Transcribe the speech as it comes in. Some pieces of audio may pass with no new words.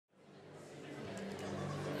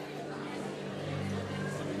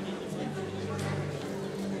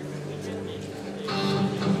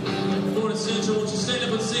stand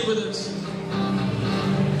up and sing with us?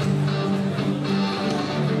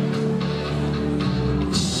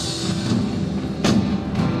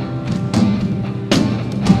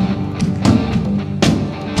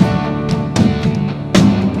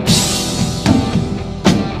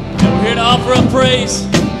 And we're here to offer up praise.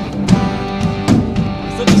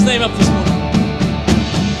 Let's lift His name up this morning.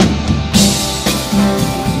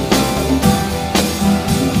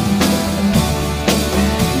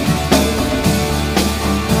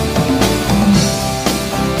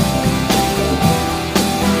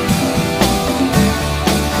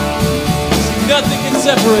 Nothing can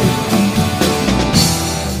separate.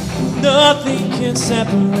 Nothing can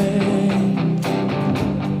separate.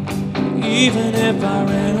 Even if I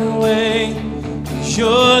ran away,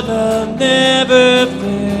 your love never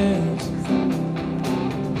fails.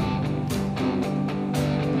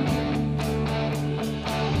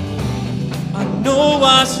 I know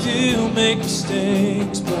I still make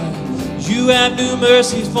mistakes, but you have new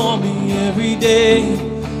mercies for me every day.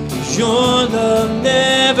 Your love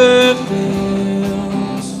never fails.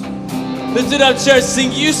 Lift it up, church.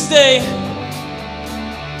 Sing, you stay.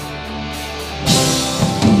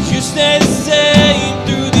 You stay the same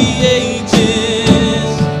through the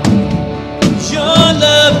ages. Your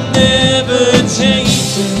love never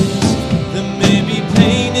changes. There may be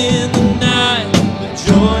pain in the night, but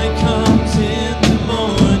joy comes in the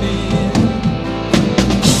morning.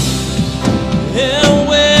 And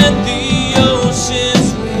when the oceans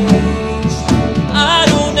rage, I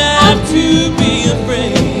don't have to be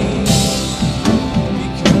afraid,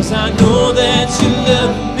 because I know that you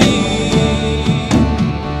love me.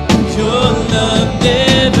 Your love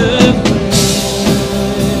never fails.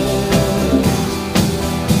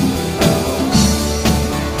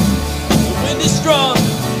 The wind is strong.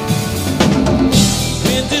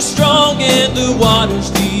 Wind is strong and the water's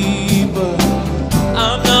deeper.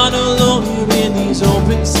 I'm not alone here in these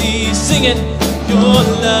open seas. Sing it. Your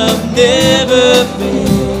love never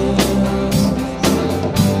fails.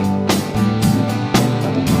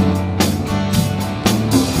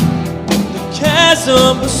 The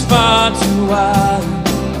chasm was far too wide.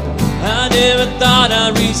 I never thought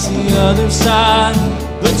I'd reach the other side,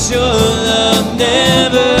 but your love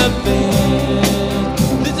never fails.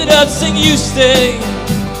 Lift it up, sing, you stay.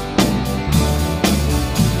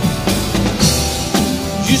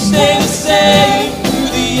 You stay the same through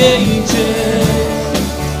the ages.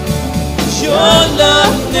 Your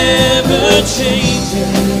love never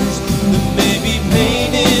changes. There may be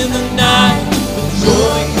pain in the night, but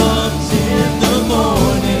joy comes in the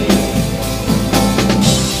morning.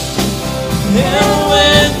 And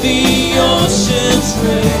when the oceans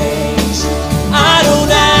rage, I don't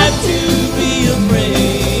have to be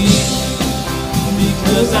afraid,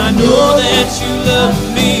 because I know that you love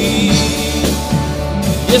me.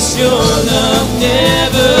 Yes, your love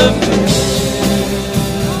never fails.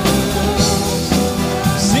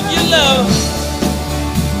 Sing your love.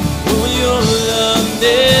 Oh, your love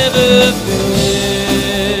never fails.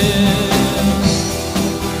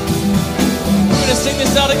 We're gonna sing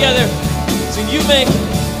this all together. Sing, you make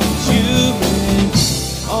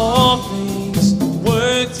all things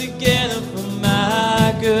work together for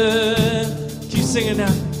my good. Keep singing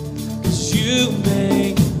now. 'Cause you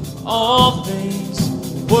make all things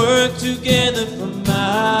work together for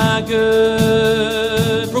my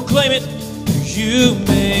good. Proclaim it. You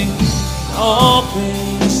make all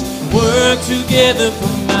things work together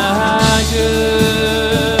for my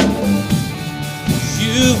good.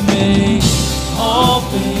 You make all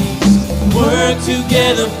things work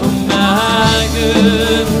together for my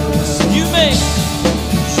good. So you make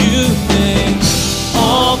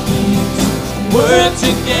all things work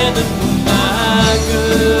together for my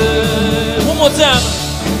good. One more time.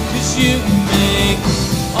 You make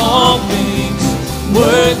all things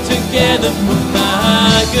work together for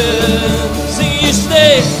my good. Sing, you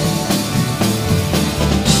stay.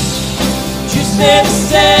 You stay the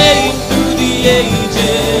same through the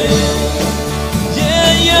ages.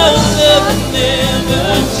 Yeah, your love never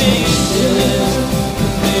changes.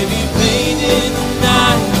 There may be pain in the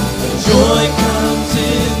night, but joy comes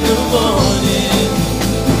in the morning.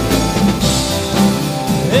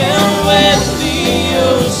 And when the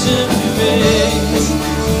ocean rages,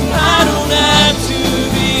 I don't have to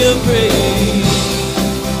be afraid,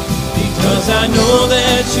 because I know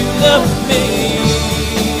that you love me.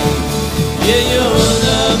 Yeah, your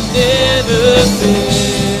love never fails.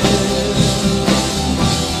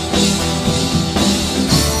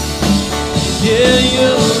 Yeah,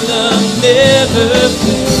 your love never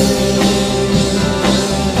fails.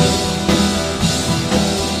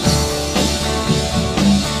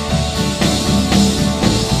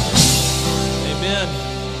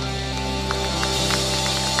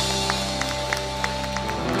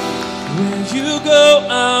 Where you go,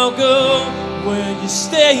 I'll go. Where you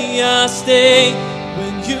stay, I'll stay.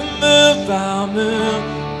 When you move, I'll move.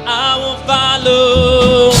 I will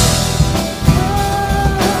follow.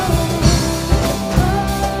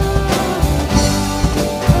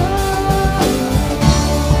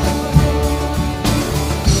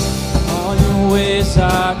 All your ways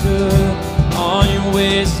are good. All your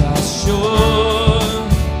ways are sure.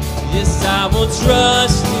 Yes, I will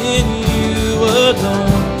trust in you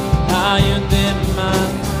alone. Higher than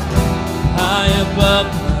mine, high above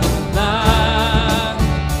my life.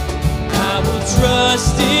 I will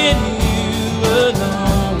trust in you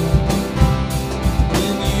alone,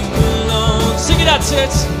 in you alone. Sing it out,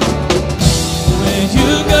 church. Where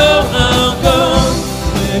you go, I'll go.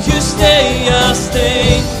 Where you stay, I'll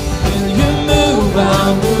stay. When you move,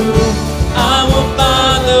 I'll move. I will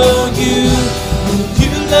follow you. Who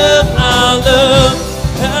you love, I'll love.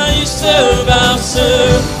 How you serve, I'll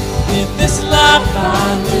serve. In this life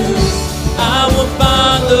I lose, I will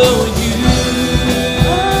follow you.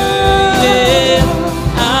 Yeah,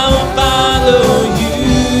 I will follow you.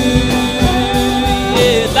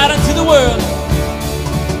 Yeah, light unto the world.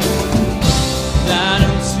 Light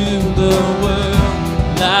unto the world.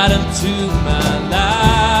 Light unto my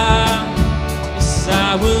life. Yes, I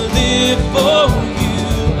will live for you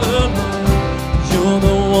alone. You're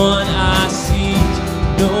the one I seek,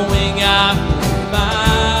 knowing I will find.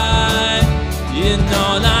 And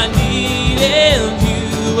all I need is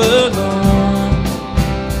you alone.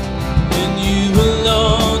 And you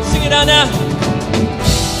alone. Sing it out now.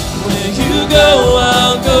 Where you go,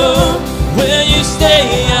 I'll go. Where you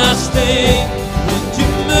stay, I'll stay. When you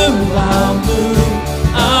move, I'll move.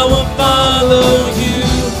 I will follow you.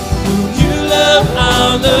 Who you love,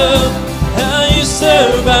 I'll love. How you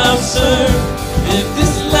serve, I'll serve. If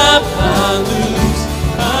this life I lose,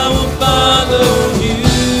 I will follow you.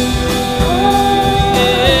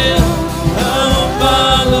 Yeah, I will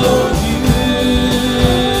follow you.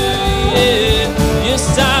 Yeah, yes,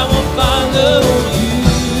 I will follow you.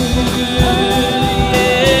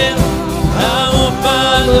 Yeah, I will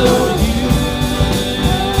follow you.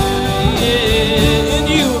 Yeah, in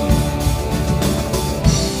you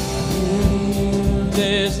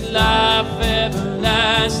there's life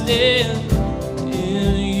everlasting.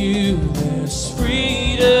 In you there's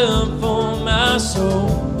freedom for my soul.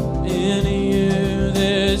 In you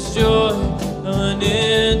there's joy,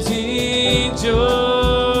 unending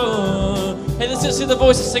joy. Hey, let's just hear the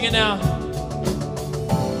voices singing now.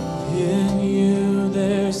 In you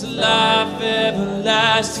there's life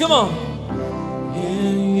everlasting. Come on.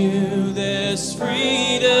 In you there's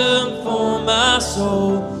freedom for my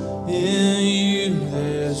soul. In you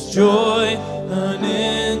there's joy,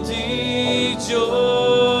 unending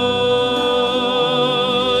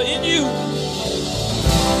joy.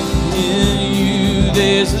 In you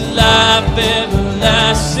there's life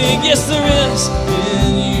everlasting. Yes, there is.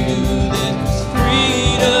 In you there's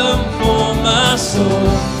freedom for my soul.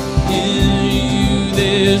 In you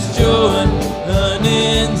there's joy,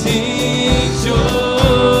 unending joy.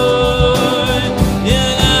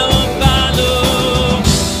 And I will follow.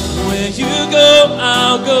 Where you go,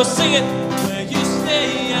 I'll go. Sing it. Where you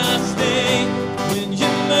stay, I'll stay. When you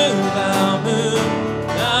move, I'll move.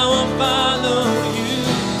 I will follow you.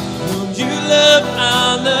 Whom you love,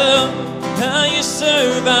 I'll love. How you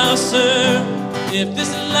serve, I'll serve. If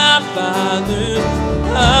this life I lose,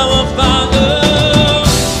 I will follow.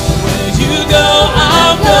 Where you go,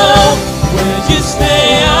 I'll go. Where you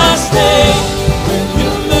stay, I'll stay. When you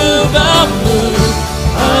move, I'll move.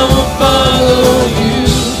 I will follow you.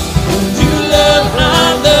 Whom you love,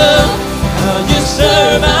 I'll love. How you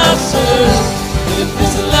serve, I'll serve. If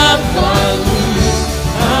this life I lose,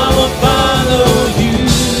 I will follow you.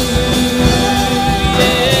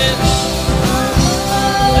 Yeah,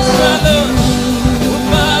 let's follow. We'll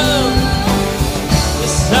follow.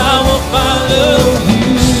 Yes, I will follow you.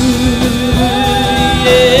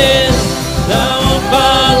 Yeah, I will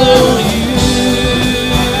follow you.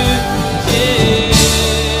 Yeah.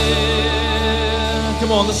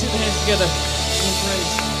 Come on, let's get the hands together. Give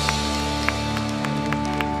praise.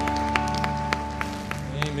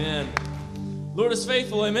 Amen. Lord is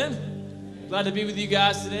faithful, amen. Glad to be with you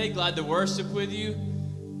guys today. Glad to worship with you.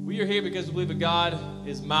 We are here because we believe that God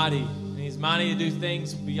is mighty. And He's mighty to do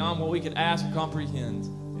things beyond what we could ask or comprehend.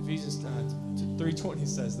 Ephesians 3:20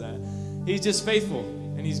 says that. He's just faithful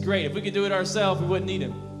and He's great. If we could do it ourselves, we wouldn't need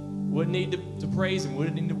Him. We wouldn't need to praise Him. We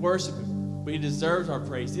wouldn't need to worship Him. But He deserves our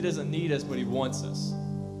praise. He doesn't need us, but He wants us.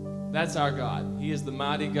 That's our God. He is the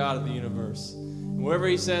mighty God of the universe. And wherever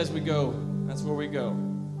He says we go, that's where we go.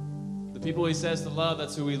 The people He says to love,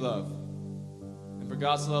 that's who we love. And for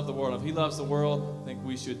God so loved the world. If he loves the world, I think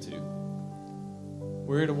we should too.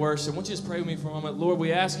 We're here to worship. Won't you just pray with me for a moment? Lord,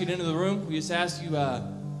 we ask you to enter the room. We just ask you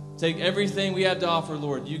take everything we have to offer,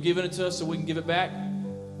 Lord. You've given it to us so we can give it back.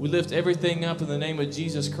 We lift everything up in the name of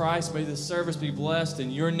Jesus Christ. May this service be blessed in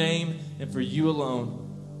your name and for you alone.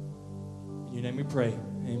 In your name we pray.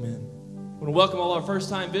 Amen. I want to welcome all our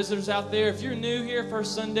first-time visitors out there. If you're new here,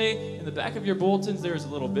 first Sunday, in the back of your bulletins, there's a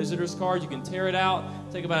little visitor's card. You can tear it out.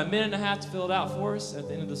 Take about a minute and a half to fill it out for us. At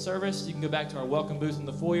the end of the service, you can go back to our welcome booth in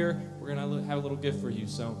the foyer. We're going to have a little gift for you.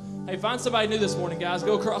 So, hey, find somebody new this morning, guys.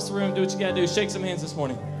 Go across the room. Do what you got to do. Shake some hands this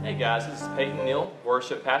morning. Hey, guys. This is Peyton Neal,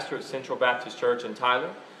 worship pastor at Central Baptist Church in Tyler.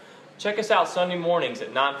 Check us out Sunday mornings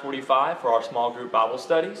at 9:45 for our small group Bible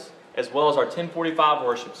studies, as well as our 10:45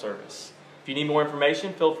 worship service. If you need more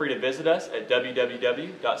information, feel free to visit us at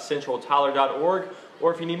www.centraltyler.org,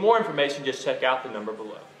 or if you need more information, just check out the number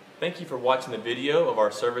below. Thank you for watching the video of our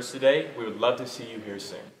service today. We would love to see you here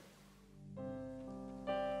soon.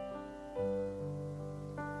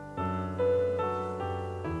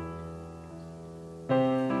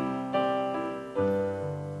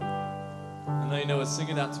 I know you know it. Sing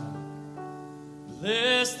it out to him.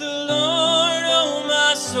 Bless the Lord, oh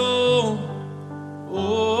my soul.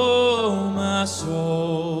 Oh, my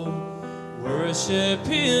soul, worship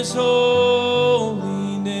his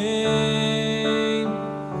holy name.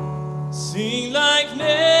 Sing like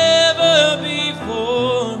never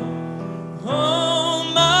before. Oh,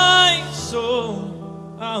 my soul,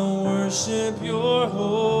 I'll worship your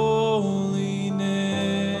holy name.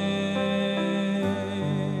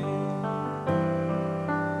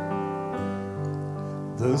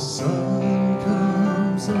 The sun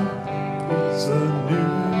comes up. It's a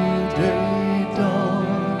new day dawn.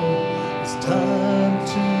 It's time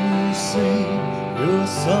to sing your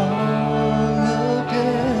song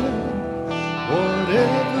again.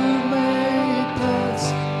 Whatever may pass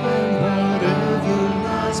and whatever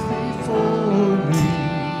lies before me,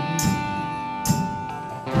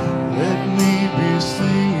 let me be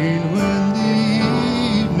singing when the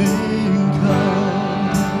evening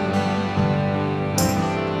comes.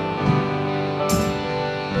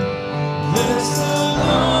 Bless the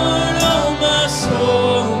Lord, oh my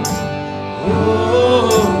soul,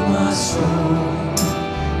 oh my soul,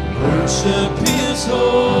 worship his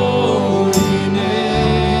holy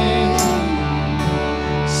name.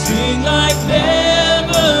 Sing like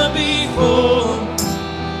never before.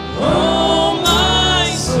 Oh my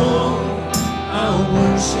soul, I'll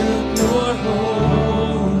worship your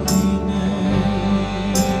holy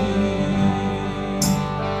name.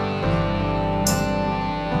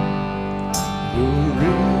 You're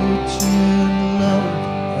rich in love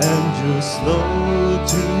and you're slow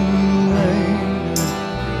to anger.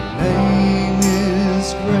 Your name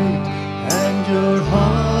is great and your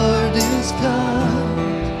heart is kind.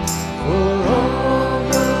 For all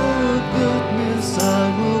your goodness I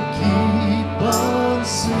will keep on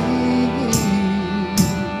singing.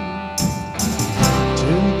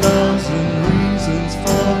 10,000 reasons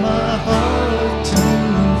for my heart to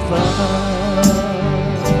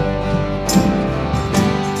find.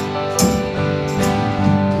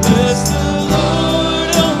 Bless the Lord,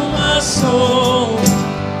 oh my soul,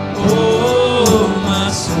 oh my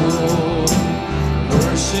soul,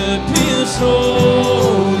 worship his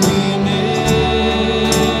holy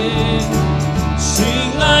name. Sing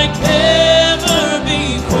like never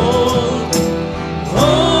before.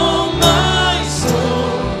 Oh my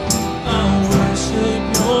soul, I'll worship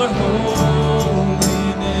your holy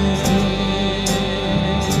name.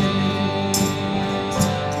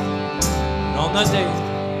 And on that day,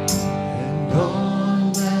 and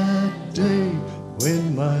on that day,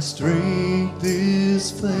 when my strength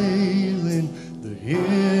is failing, the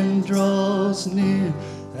end draws near,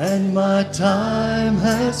 and my time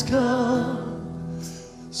has come.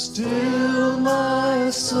 Still my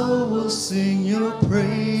soul will sing your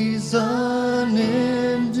praise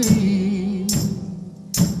unending.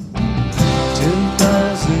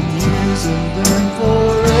 10,000 years and then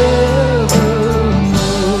forevermore.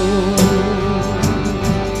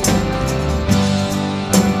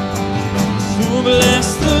 So bless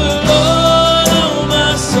the Lord, oh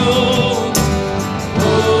my soul,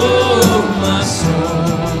 oh my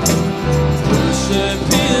soul, worship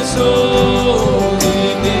his holy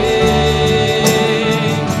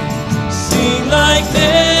name. Sing like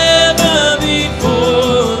never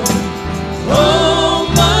before. Oh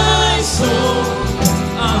my soul,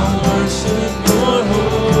 I'll worship your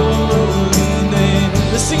holy name.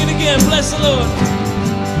 Let's sing it again. Bless the Lord.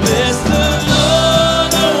 Bless the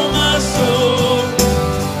Lord, oh my soul,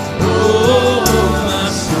 oh my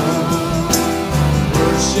soul,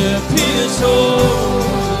 worship worship His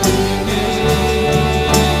holy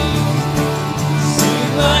name.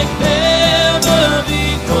 Sing like never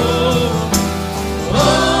before.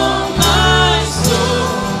 Oh, my soul,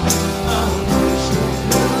 I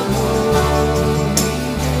worship Your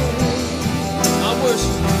holy name. I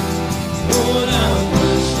worship, Lord, I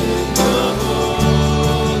worship Your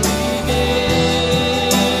holy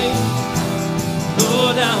name.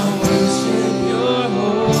 Lord, I worship Your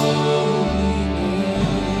holy name.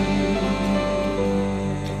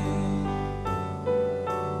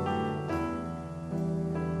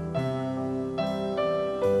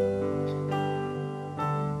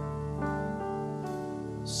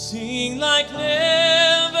 Sing like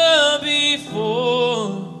never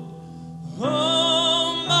before.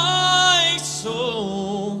 Oh, my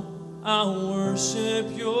soul, I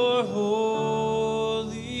worship Your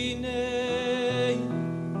holy name.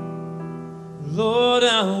 Lord,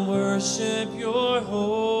 I worship Your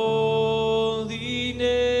holy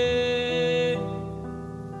name.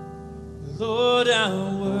 Lord,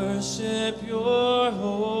 I worship Your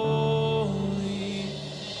holy name.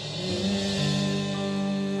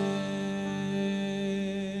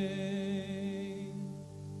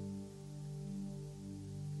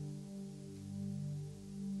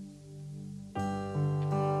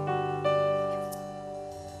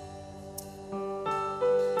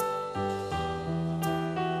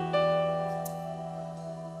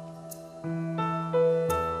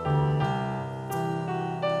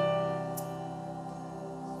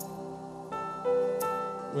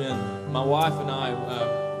 When my wife and I,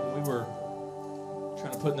 we were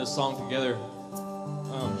trying to put this song together,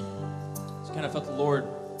 just kind of felt the Lord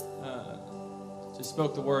just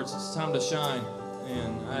spoke the words, it's time to shine.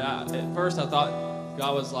 And at first I thought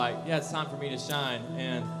God was like, yeah, it's time for me to shine.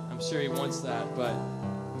 And I'm sure He wants that. But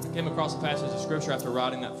I came across a passage of Scripture after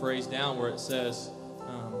writing that phrase down where it says,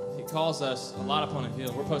 He calls us a light upon a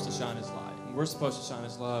hill. We're supposed to shine His light. And we're supposed to shine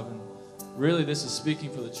His love. And really this is speaking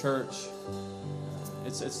for the church.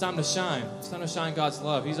 It's time to shine. It's time to shine God's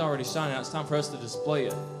love. He's already shining out. It's time for us to display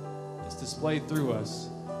it. It's displayed through us.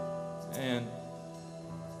 And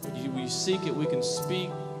when we seek it, we can speak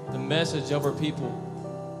the message over people.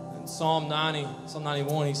 In Psalm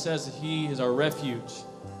 91, He says that He is our refuge.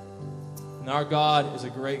 And our God is a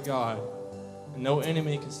great God. And no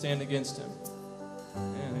enemy can stand against Him.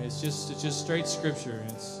 And it's just straight Scripture.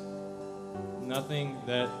 It's nothing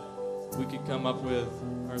that we could come up with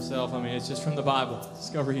ourselves. I mean, it's just from the Bible.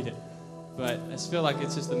 Just go read it. But I just feel like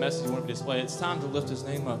it's just the message we want to display. It's time to lift His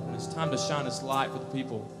name up, and it's time to shine His light for the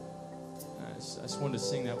people. I just wanted to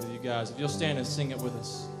sing that with you guys. If you'll stand and sing it with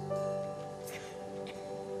us.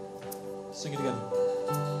 Sing it together.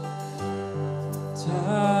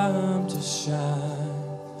 Time to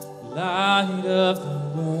shine, light of the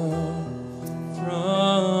world,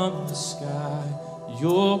 from the sky,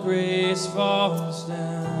 Your grace falls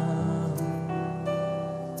down.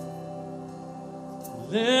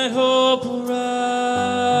 Let hope arise.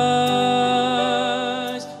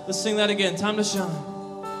 Let's sing that again. Time to shine.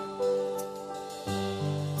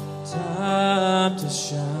 Time to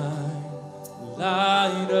shine,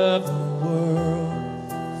 light of the world,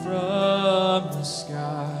 from the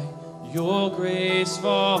sky, Your grace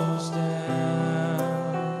falls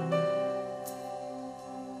down.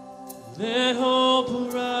 Let hope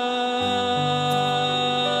arise.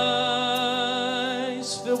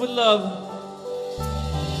 Filled with love.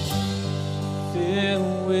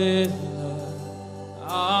 Filled with love,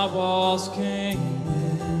 our walls came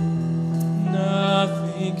in.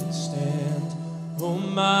 Nothing can stand,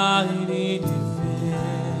 almighty defense.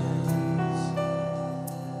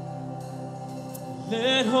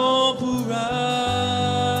 Let hope arise.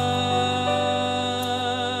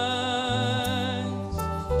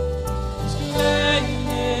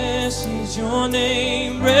 Greatness is Your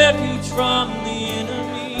name, refuge from the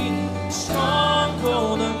enemy,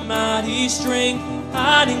 stronghold of mighty strength,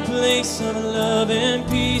 hiding place of love and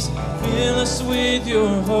peace. Fill us with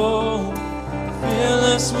Your hope. Fill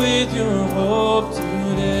us with Your hope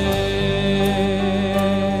today.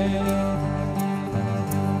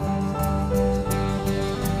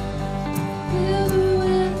 Filled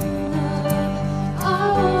with love,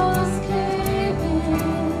 our walls cave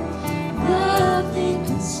in. Nothing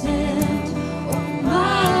can stand,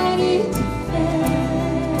 almighty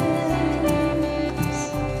defense.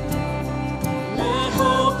 Let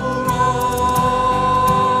hope arise.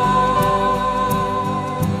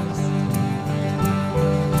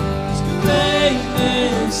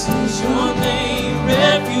 Greatness is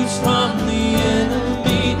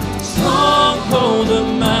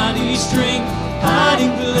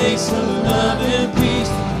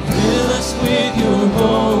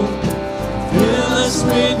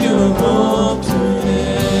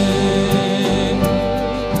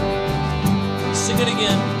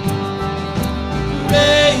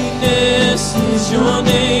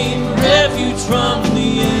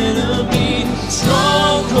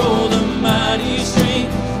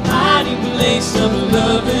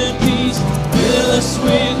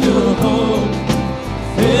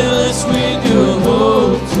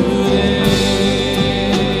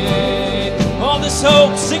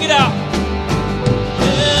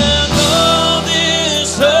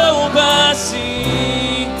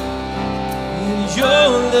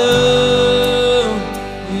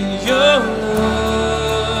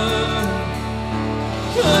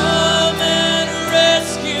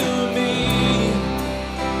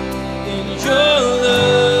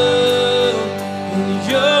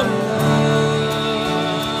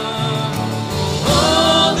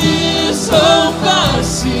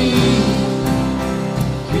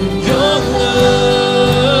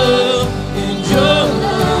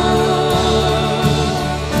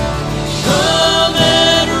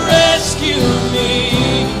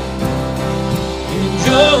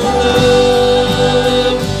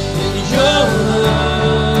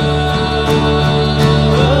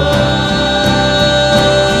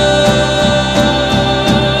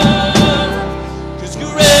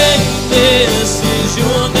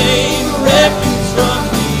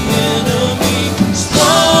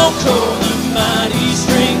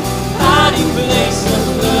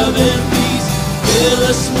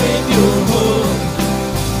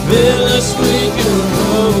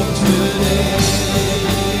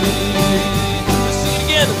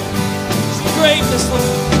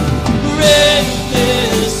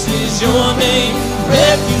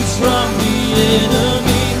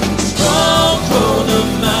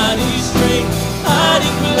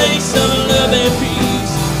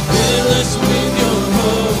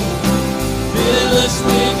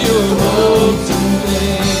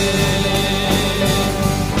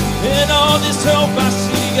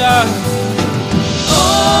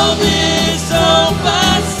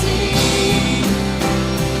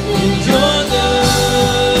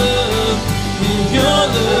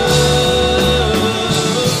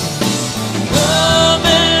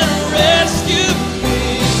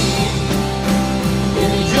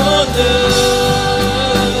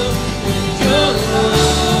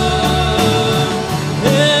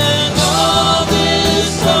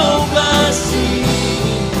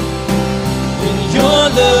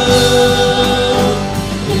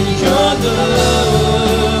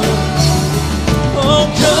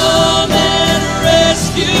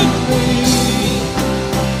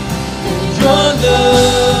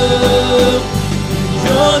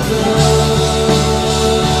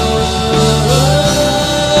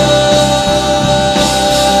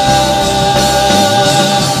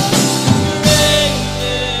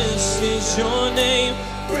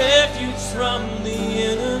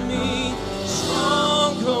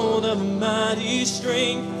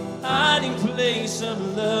place of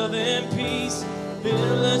love and peace.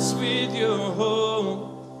 Fill us with your hope.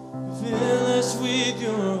 Fill us with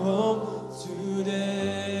your hope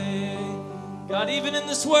today. God, even in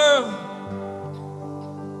this world,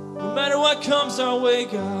 no matter what comes our way,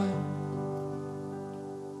 God,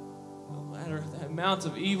 no matter the amount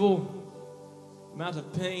of evil, amount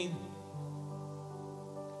of pain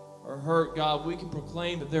or hurt, God, we can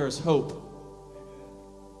proclaim that there is hope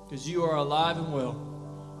because you are alive and well.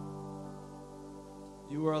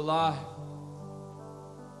 You are alive.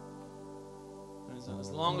 And as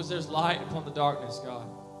long as there's light upon the darkness, God,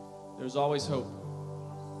 there's always hope.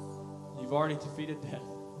 You've already defeated death.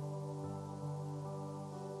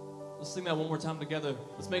 Let's sing that one more time together.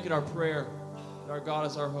 Let's make it our prayer. That our God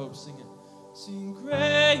is our hope. Sing it. Sing,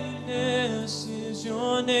 greatness is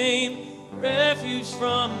your name, refuge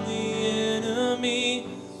from the enemy,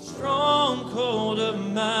 stronghold of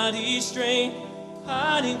mighty strength,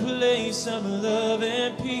 hiding place of love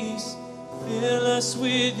and peace. Fill us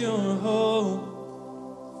with your hope.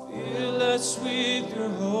 Fill us with your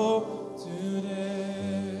hope today.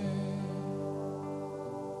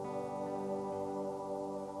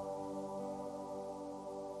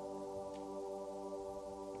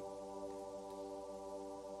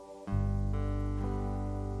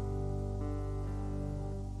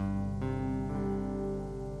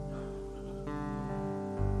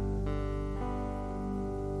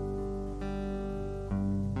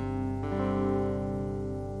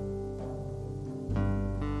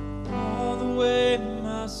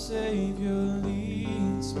 Savior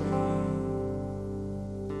leads me.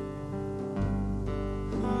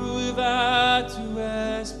 Who have I to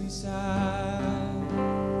ask beside?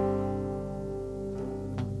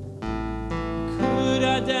 Could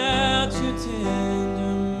I doubt your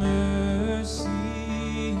tender mercy?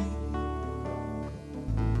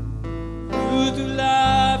 Who through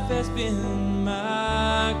life has been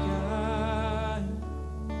my guide?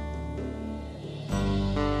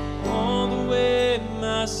 On the way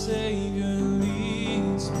my Savior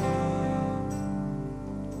leads me.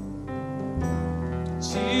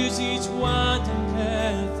 Choose each winding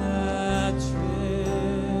path I tread.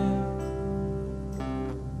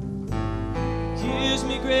 Gives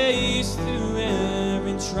me grace through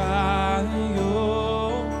every trial.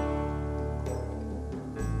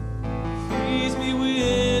 Feeds me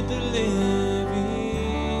with the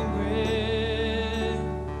living bread.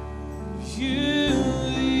 You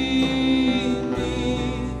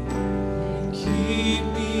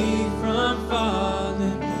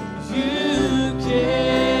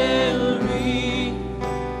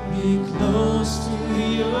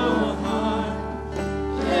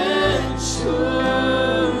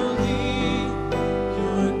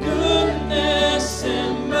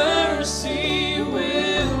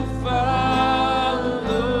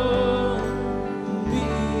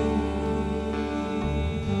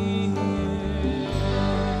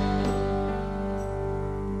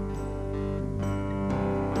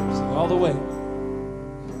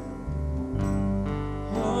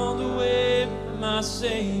all the way my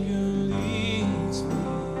Savior leads me.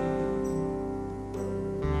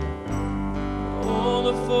 All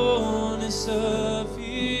the fullness of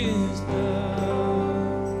His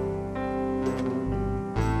love,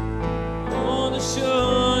 all the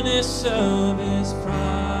sureness of His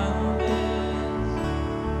promise,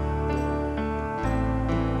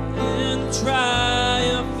 and the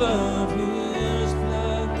triumph of His.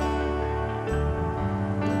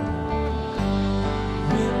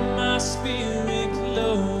 Spirit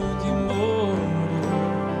clothed immortal,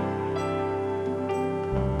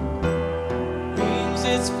 wings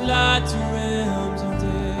its flight to realms of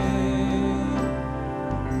day.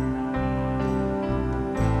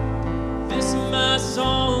 This is my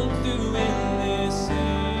song through endless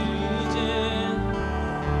ages.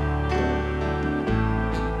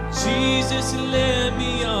 Jesus led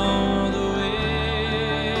me all the way.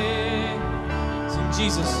 Sing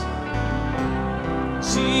Jesus.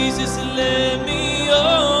 Jesus led me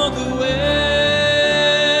all the way.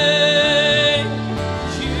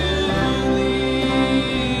 You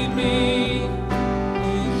lead me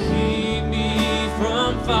and keep me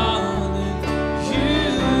from falling. You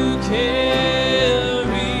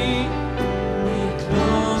carry me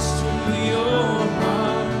close to your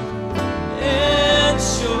heart, and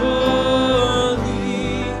surely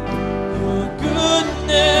your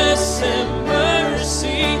goodness and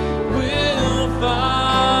mercy will follow.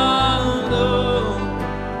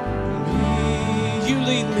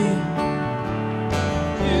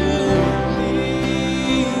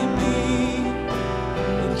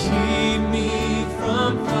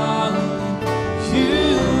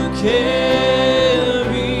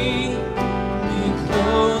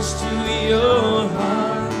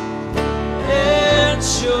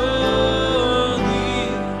 surely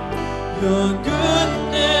your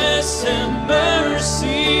goodness and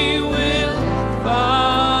mercy will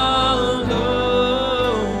follow me.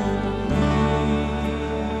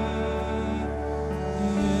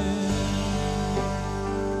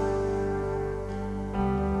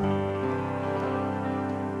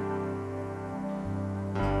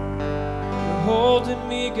 You're holding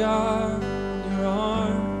me, God, in your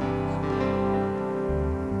arms.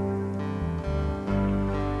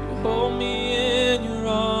 Hold me in your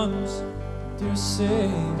arms, dear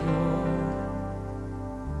Savior.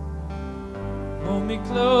 Hold me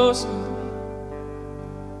close.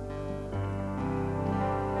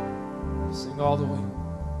 Sing all the way.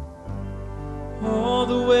 All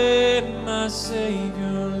the way my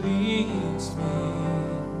Savior leads me.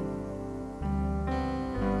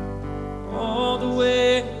 All the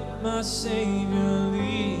way my Savior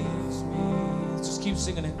leads me. Let's just keep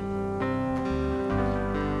singing it.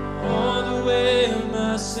 All the way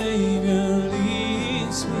my Savior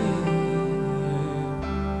leads me.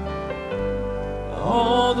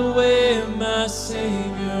 All the way my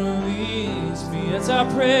Savior leads me. That's our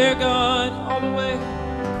prayer, God. All the way.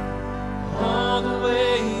 All the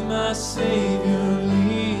way my Savior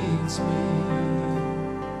leads me.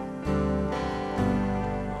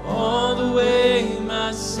 All the way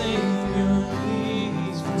my Savior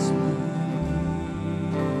leads me.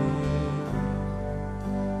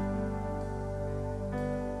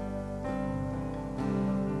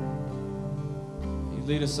 You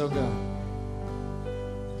lead us, oh God.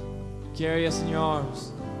 You carry us in your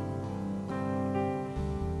arms.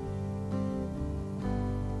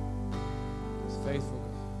 It's faithful,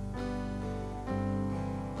 God.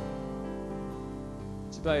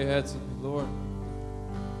 Would you bow your heads with me, Lord?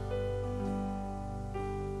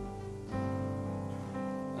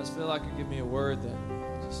 I just feel like you give me a word that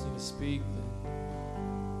I just need to speak.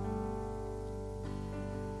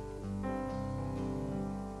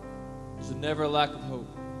 There's never a lack of hope.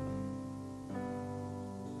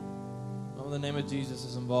 Oh, the name of Jesus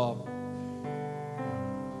is involved.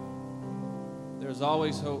 There's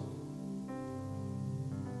always hope.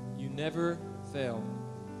 You never fail.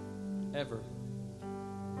 Ever.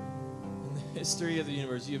 In the history of the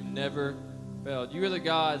universe, you have never failed. You are the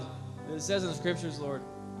God, it says in the scriptures, Lord,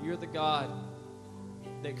 you're the God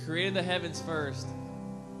that created the heavens first,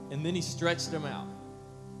 and then he stretched them out.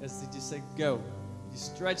 As he just said, go. You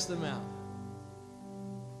stretch them out.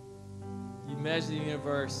 You measure the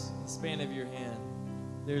universe in the span of your hand.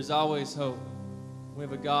 There's always hope. We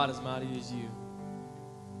have a God as mighty as you.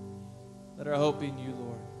 Let our hope be in you,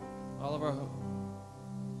 Lord. All of our hope.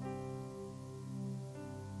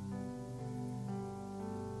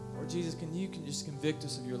 Lord Jesus, you can just convict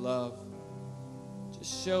us of your love.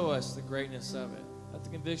 Just show us the greatness of it. Let the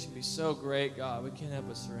conviction be so great, God, we can't help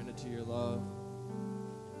but surrender to your love.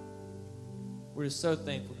 We're just so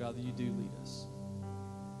thankful, God, that you do lead us.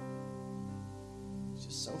 It's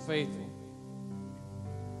just so faithful.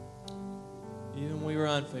 Even when we were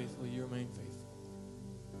unfaithful, you remain faithful.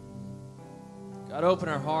 God, open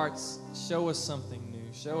our hearts. Show us something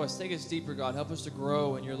new. Show us. Take us deeper, God. Help us to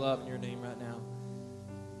grow in your love and your name right now.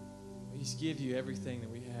 We just give you everything that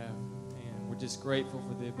we have. And we're just grateful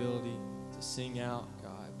for the ability to sing out,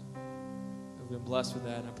 God. We've been blessed with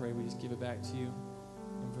that, and I pray we just give it back to you.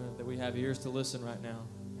 And that we have ears to listen right now.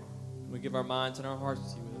 And we give our minds and our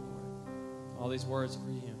hearts to you with it, Lord. All these words are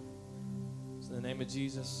for you. So in the name of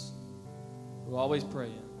Jesus, we'll always pray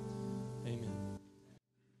in. Amen.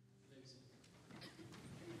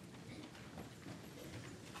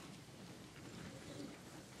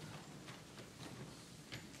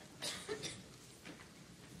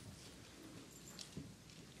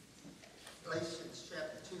 Galatians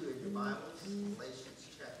chapter 2 in your Bibles. Galatians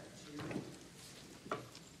chapter 2.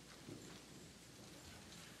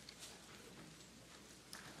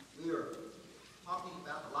 We are talking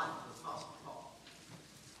about the life of the Apostle Paul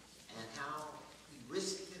and how he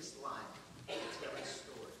risked his life to tell his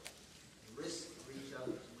story. He risked to reach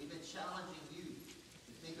others. We've been challenging you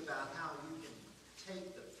to think about how you can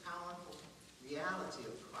take the powerful reality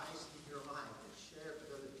of Christ in your life and share it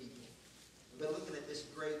with other people. We've been looking at this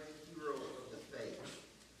great hero of the faith.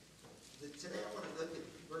 Today I want to look at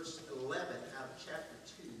verse 11 out of chapter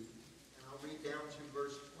 2, and I'll read down through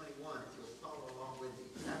verse 21 if you'll follow along with me.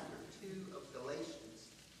 Chapter 2 of Galatians,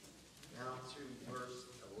 down through verse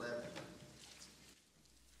 11. It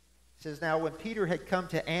says, Now when Peter had come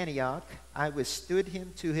to Antioch, I withstood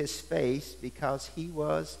him to his face because he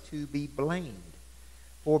was to be blamed.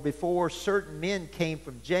 For before certain men came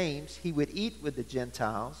from James, he would eat with the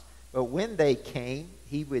Gentiles, but when they came,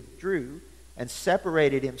 he withdrew and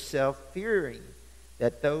separated himself, fearing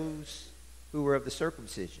that those who were of the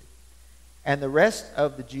circumcision. And the rest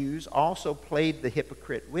of the Jews also played the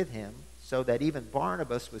hypocrite with him, so that even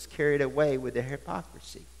Barnabas was carried away with their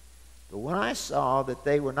hypocrisy. But when I saw that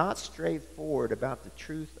they were not straightforward about the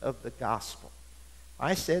truth of the gospel,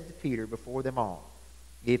 I said to Peter before them all,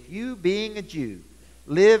 if you, being a Jew,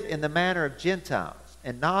 live in the manner of Gentiles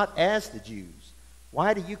and not as the Jews,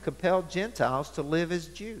 why do you compel Gentiles to live as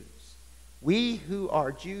Jews? We who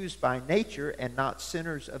are Jews by nature and not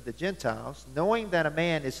sinners of the Gentiles, knowing that a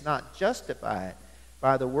man is not justified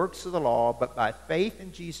by the works of the law, but by faith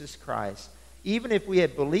in Jesus Christ, even if we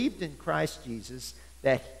had believed in Christ Jesus,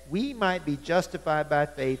 that we might be justified by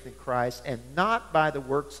faith in Christ and not by the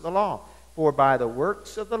works of the law. For by the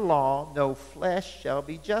works of the law no flesh shall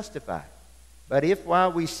be justified. But if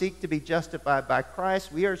while we seek to be justified by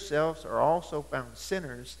Christ, we ourselves are also found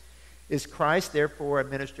sinners, is Christ therefore a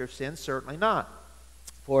minister of sin? Certainly not.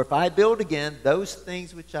 For if I build again those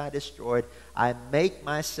things which I destroyed, I make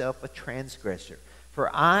myself a transgressor.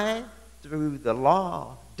 For I, through the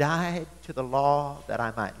law, died to the law that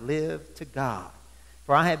I might live to God.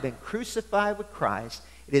 For I have been crucified with Christ.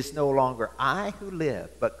 It is no longer I who live,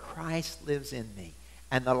 but Christ lives in me.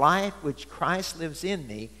 And the life which Christ lives in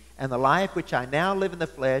me, and the life which I now live in the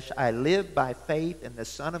flesh, I live by faith in the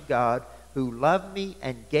Son of God, who loved me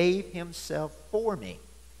and gave himself for me.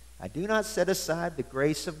 I do not set aside the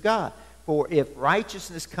grace of God. For if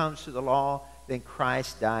righteousness comes through the law, then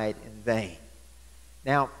Christ died in vain.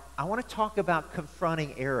 Now, I want to talk about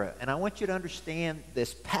confronting error. And I want you to understand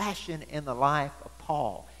this passion in the life of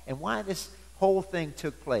Paul and why this whole thing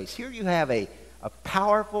took place. Here you have a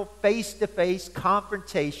powerful face-to-face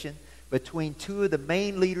confrontation between two of the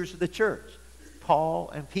main leaders of the church,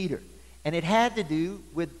 Paul and Peter. And it had to do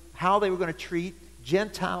with how they were going to treat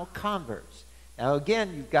Gentile converts. Now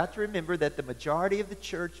again, you've got to remember that the majority of the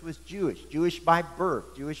church was Jewish. Jewish by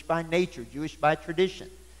birth, Jewish by nature, Jewish by tradition.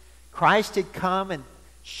 Christ had come and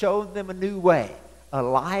showed them a new way, a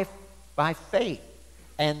life by faith.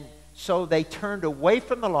 And so they turned away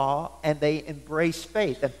from the law and they embraced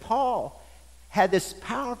faith. And Paul had this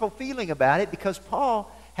powerful feeling about it because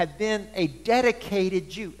Paul had been a dedicated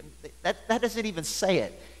Jew. That doesn't even say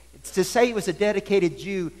it. To say he was a dedicated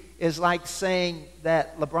Jew is like saying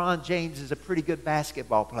that LeBron James is a pretty good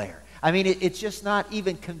basketball player. I mean, it's just not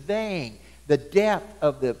even conveying the depth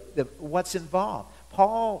of the what's involved.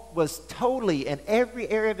 Paul was totally, in every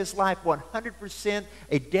area of his life, 100%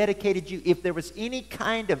 a dedicated Jew. If there was any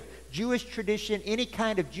kind of Jewish tradition, any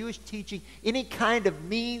kind of Jewish teaching, any kind of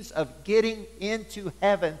means of getting into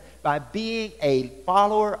heaven by being a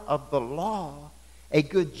follower of the law, a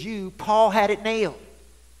good Jew, Paul had it nailed.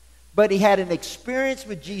 But he had an experience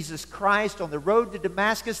with Jesus Christ on the road to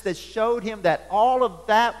Damascus that showed him that all of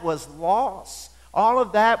that was lost. All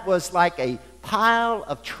of that was like a pile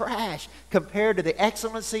of trash compared to the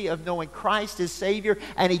excellency of knowing Christ as Savior.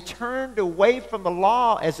 And he turned away from the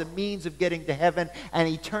law as a means of getting to heaven, and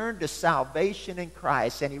he turned to salvation in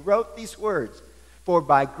Christ. And he wrote these words, "For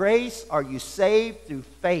by grace are you saved through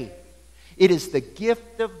faith. It is the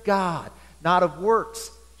gift of God, not of works,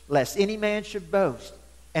 lest any man should boast."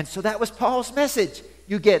 And so that was Paul's message.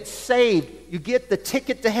 You get saved. You get the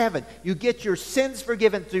ticket to heaven. You get your sins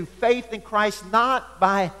forgiven through faith in Christ, not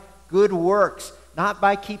by good works, not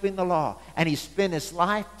by keeping the law. And he spent his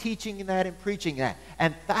life teaching that and preaching that.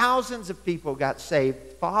 And thousands of people got saved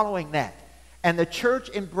following that. And the church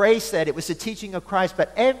embraced that. It was the teaching of Christ.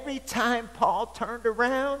 But every time Paul turned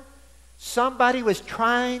around, somebody was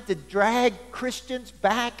trying to drag Christians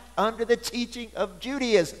back under the teaching of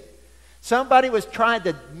Judaism. Somebody was trying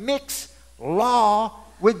to mix law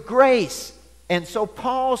with grace. And so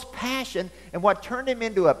Paul's passion and what turned him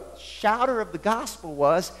into a shouter of the gospel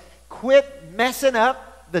was, quit messing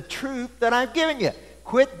up the truth that I've given you.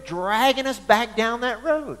 Quit dragging us back down that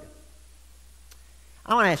road.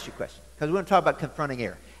 I want to ask you a question, because we're going to talk about confronting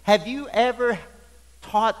error. Have you ever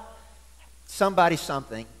taught somebody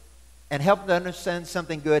something and helped them understand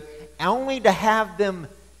something good, only to have them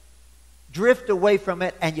drift away from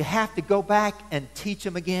it and you have to go back and teach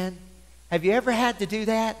them again? Have you ever had to do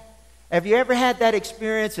that? Have you ever had that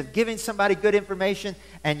experience of giving somebody good information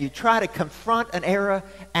and you try to confront an error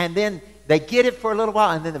and then they get it for a little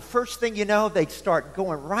while and then the first thing you know, they start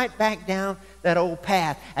going right back down that old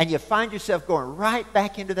path and you find yourself going right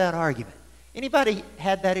back into that argument? Anybody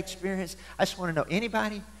had that experience? I just want to know,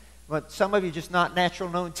 anybody? Well, some of you just not natural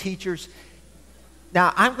known teachers.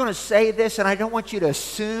 Now, I'm going to say this, and I don't want you to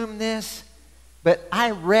assume this, but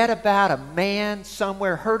I read about a man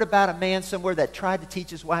somewhere, heard about a man somewhere that tried to teach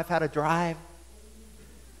his wife how to drive.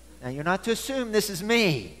 Now, you're not to assume this is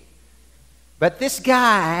me. But this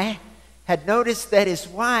guy had noticed that his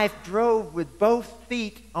wife drove with both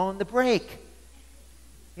feet on the brake.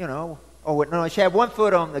 You know, no, she had one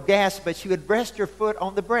foot on the gas, but she would rest her foot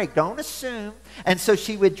on the brake. Don't assume. And so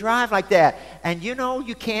she would drive like that. And you know,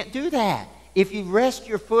 you can't do that. If you rest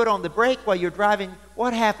your foot on the brake while you're driving,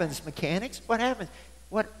 what happens, mechanics? What happens?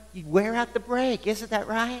 You wear out the brake. Isn't that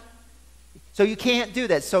right? So you can't do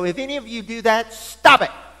that. So if any of you do that, stop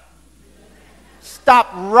it.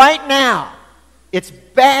 Stop right now. It's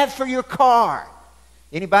bad for your car.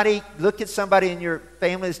 Anybody look at somebody in your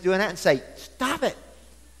family that's doing that and say, stop it.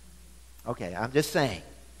 Okay, I'm just saying.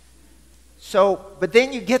 So, but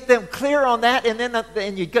then you get them clear on that, and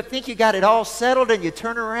then you think you got it all settled, and you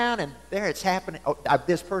turn around, and there it's happening. Oh,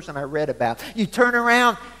 this person I read about. You turn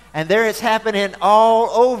around, and there it's happening all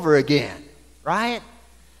over again, right?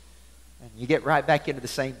 And you get right back into the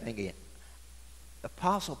same thing again. The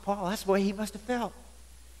Apostle Paul, that's the way he must have felt.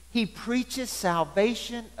 He preaches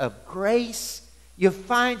salvation of grace. You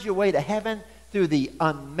find your way to heaven through the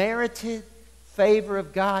unmerited favor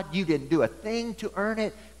of God. You didn't do a thing to earn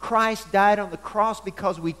it. Christ died on the cross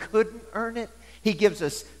because we couldn't earn it. He gives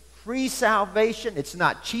us free salvation. It's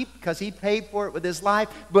not cheap because he paid for it with his life,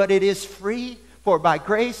 but it is free. For by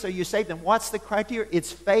grace are you saved. And what's the criteria?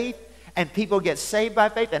 It's faith, and people get saved by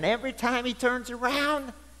faith. And every time he turns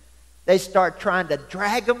around, they start trying to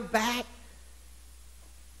drag him back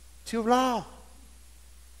to law.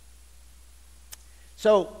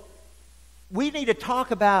 So we need to talk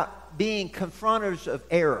about being confronters of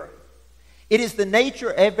error. It is the nature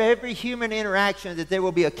of every human interaction that there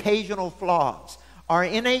will be occasional flaws. Our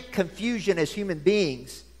innate confusion as human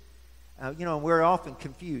beings, we're often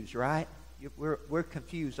confused, right? We're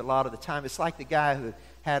confused a lot of the time. It's like the guy who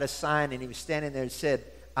had a sign and he was standing there and said,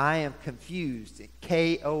 I am confused.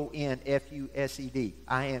 K-O-N-F-U-S-E-D.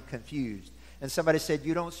 I am confused. And somebody said,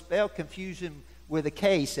 you don't spell confusion with a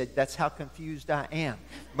K. He said, that's how confused I am.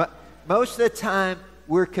 But most of the time,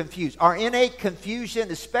 we're confused. Our innate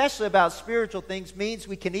confusion, especially about spiritual things, means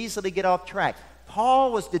we can easily get off track.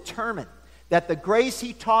 Paul was determined that the grace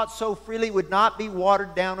he taught so freely would not be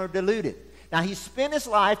watered down or diluted. Now, he spent his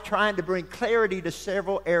life trying to bring clarity to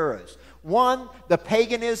several errors. One, the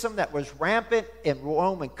paganism that was rampant in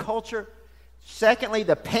Roman culture. Secondly,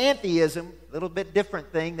 the pantheism, a little bit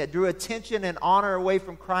different thing, that drew attention and honor away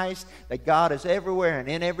from Christ, that God is everywhere and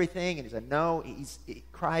in everything. And he said, no,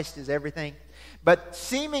 Christ is everything. But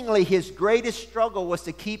seemingly his greatest struggle was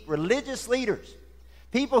to keep religious leaders,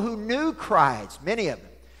 people who knew Christ, many of them,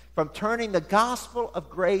 from turning the gospel of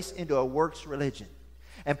grace into a works religion.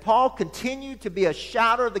 And Paul continued to be a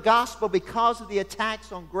shouter of the gospel because of the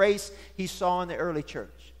attacks on grace he saw in the early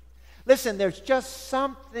church. Listen, there's just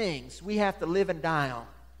some things we have to live and die on.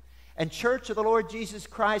 And Church of the Lord Jesus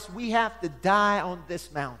Christ, we have to die on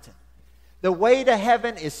this mountain. The way to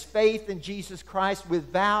heaven is faith in Jesus Christ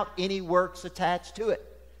without any works attached to it.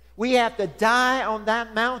 We have to die on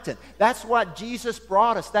that mountain. That's what Jesus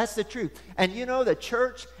brought us. That's the truth. And you know, the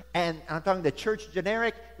church, and I'm talking the church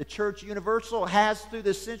generic, the church universal, has through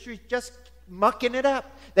the centuries just mucking it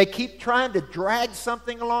up. They keep trying to drag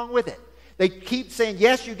something along with it. They keep saying,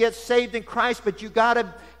 yes, you get saved in Christ, but you got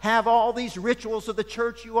to have all these rituals of the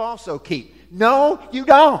church you also keep. No, you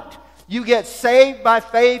don't. You get saved by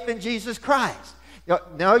faith in Jesus Christ.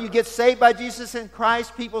 No, you get saved by Jesus in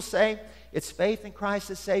Christ. People say it's faith in Christ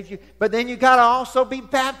that saves you. But then you got to also be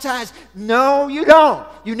baptized. No, you don't.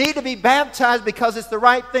 You need to be baptized because it's the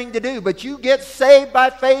right thing to do. But you get saved by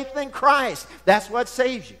faith in Christ. That's what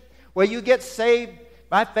saves you. Well, you get saved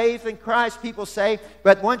by faith in Christ, people say,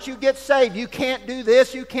 but once you get saved, you can't do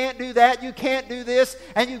this, you can't do that, you can't do this,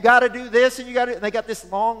 and you got to do this, and they got this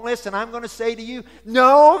long list, and I'm going to say to you,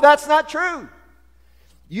 no, that's not true.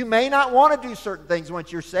 You may not want to do certain things once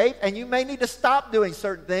you're saved, and you may need to stop doing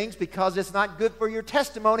certain things because it's not good for your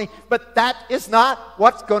testimony, but that is not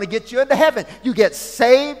what's going to get you into heaven. You get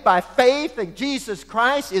saved by faith in Jesus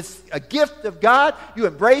Christ. It's a gift of God. You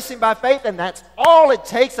embrace Him by faith, and that's all it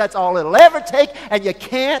takes. That's all it'll ever take, and you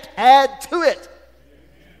can't add to it.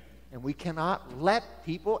 And we cannot let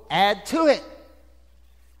people add to it.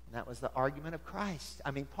 And that was the argument of Christ.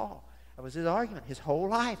 Paul. That was his argument his whole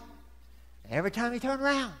life. Every time he turned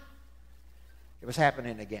around, it was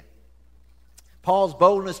happening again. Paul's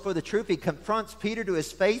boldness for the truth, he confronts Peter to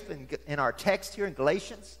his faith in our text here in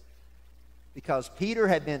Galatians. Because Peter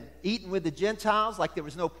had been eating with the Gentiles like there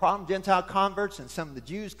was no problem, Gentile converts, and some of the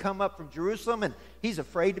Jews come up from Jerusalem, and he's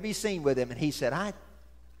afraid to be seen with them. And he said, I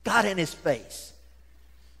got in his face.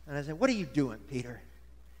 And I said, what are you doing, Peter?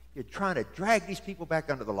 You're trying to drag these people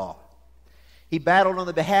back under the law. He battled on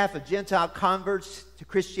the behalf of Gentile converts to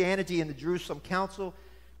Christianity in the Jerusalem Council.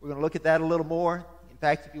 We're going to look at that a little more in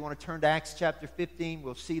fact, if you want to turn to Acts chapter 15,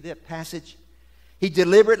 we'll see that passage. He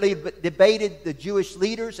deliberately debated the Jewish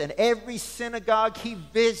leaders, and every synagogue he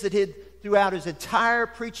visited throughout his entire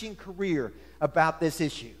preaching career about this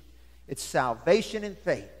issue. It's salvation and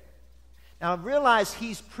faith. Now realize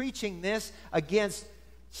he's preaching this against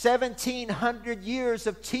 1,700 years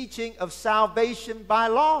of teaching of salvation by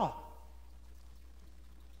law.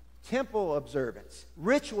 Temple observance,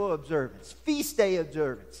 ritual observance, feast day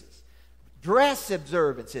observances, dress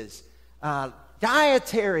observances,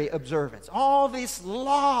 dietary observance, all this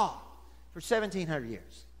law for 1,700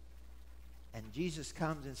 years. And Jesus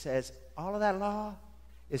comes and says, all of that law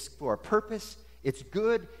is for a purpose. It's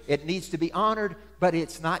good. It needs to be honored, but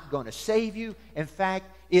it's not going to save you. In fact,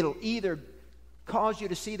 it'll either cause you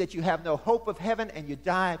to see that you have no hope of heaven and you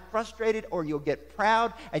die frustrated, or you'll get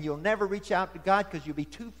proud and you'll never reach out to God because you'll be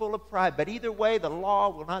too full of pride. But either way, the law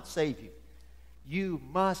will not save you. You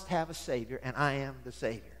must have a Savior, and I am the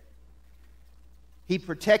Savior. He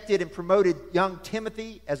protected and promoted young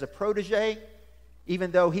Timothy as a protege,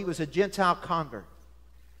 even though he was a Gentile convert.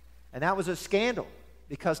 And that was a scandal,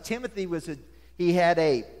 because Timothy he had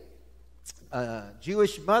a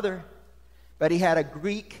Jewish mother, but he had a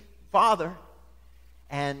Greek father.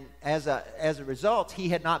 And as a result, he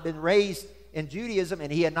had not been raised in Judaism,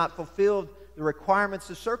 and he had not fulfilled the requirements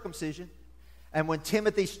of circumcision. And when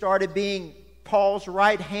Timothy started being Paul's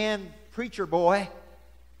right-hand preacher boy,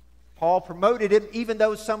 Paul promoted him, even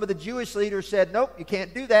though some of the Jewish leaders said, nope, you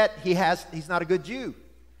can't do that. He's not a good Jew.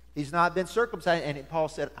 He's not been circumcised. And Paul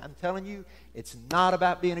said, I'm telling you, it's not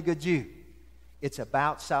about being a good Jew. It's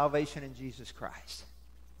about salvation in Jesus Christ.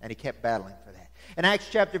 And he kept battling for that. In Acts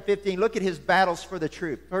chapter 15, look at his battles for the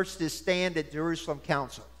truth. First, his stand at Jerusalem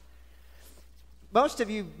Council. Most of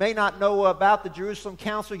you may not know about the Jerusalem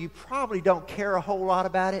Council. You probably don't care a whole lot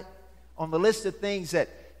about it. On the list of things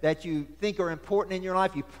that you think are important in your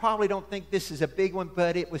life, you probably don't think this is a big one,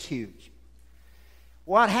 but it was huge.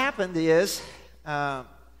 What happened is,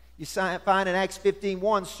 you find in Acts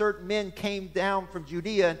 15:1, certain men came down from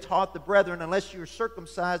Judea and taught the brethren, unless you are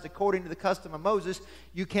circumcised according to the custom of Moses,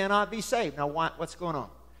 you cannot be saved. Now, what's going on?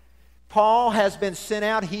 Paul has been sent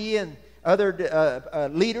out. He and other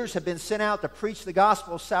leaders have been sent out to preach the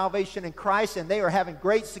gospel of salvation in Christ, and they are having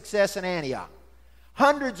great success in Antioch.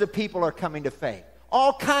 Hundreds of people are coming to faith.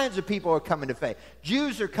 All kinds of people are coming to faith.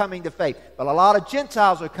 Jews are coming to faith, but a lot of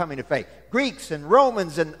Gentiles are coming to faith. Greeks and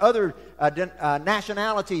Romans and other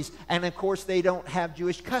nationalities, and of course they don't have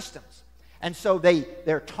Jewish customs. And so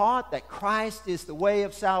they're taught that Christ is the way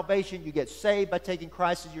of salvation. You get saved by taking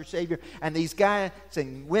Christ as your Savior. And these guys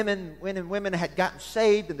and women had gotten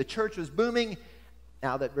saved, and the church was booming.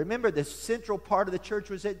 Now, remember, the central part of the church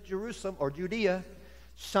was at Jerusalem or Judea.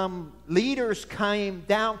 Some leaders came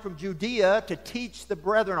down from Judea to teach the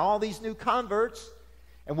brethren, all these new converts.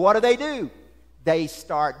 And what do? They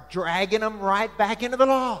start dragging them right back into the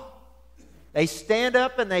law. They stand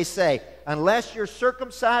up and they say, unless you're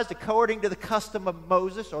circumcised according to the custom of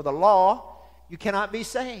Moses or the law, you cannot be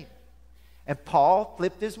saved. And Paul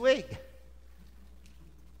flipped his wig.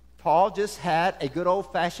 Paul just had a good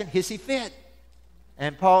old-fashioned hissy fit.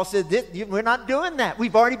 And Paul said, we're not doing that.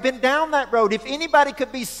 We've already been down that road. If anybody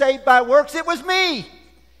could be saved by works, it was me.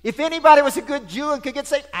 If anybody was a good Jew and could get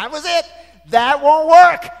saved, I was it. That won't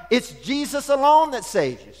work. It's Jesus alone that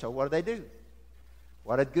saves you. So what do?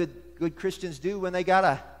 What did good Christians do when they got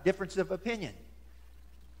a difference of opinion?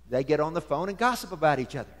 They get on the phone and gossip about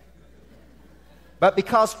each other. But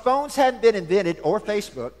because phones hadn't been invented, or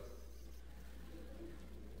Facebook,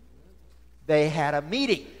 they had a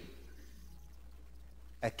meeting,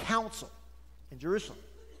 a council in Jerusalem.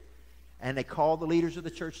 And they called the leaders of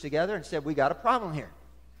the church together and said, we got a problem here.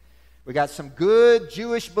 We got some good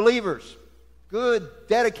Jewish believers, good,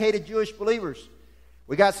 dedicated Jewish believers.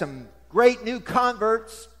 We got some great new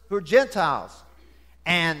converts who are Gentiles.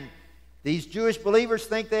 And these Jewish believers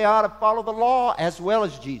think they ought to follow the law as well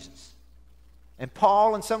as Jesus. And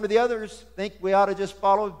Paul and some of the others think we ought to just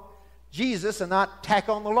follow Jesus and not tack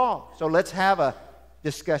on the law. So let's have a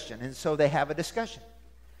discussion. And so they have a discussion.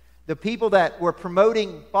 The people that were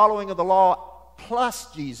promoting following of the law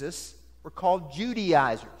plus Jesus were called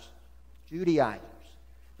Judaizers. Judaizers.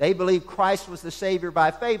 They believed Christ was the Savior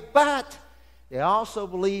by faith, but they also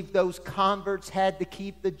believed those converts had to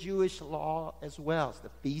keep the Jewish law as well. The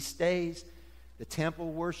feast days, the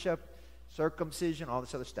temple worship, circumcision, all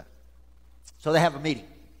this other stuff. So they have a meeting.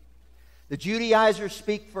 The Judaizers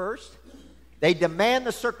speak first. They demand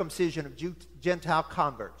the circumcision of Gentile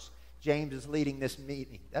converts. James is leading this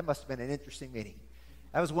meeting. That must have been an interesting meeting.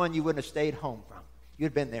 That was one you wouldn't have stayed home from.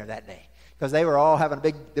 You'd been there that day because they were all having a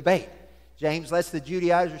big debate. James lets the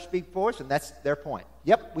Judaizers speak for us, and that's their point.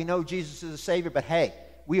 Yep, we know Jesus is a Savior, but hey,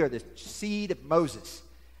 we are the seed of Moses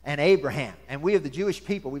and Abraham, and we are the Jewish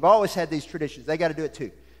people. We've always had these traditions. They got to do it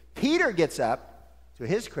too. Peter gets up, to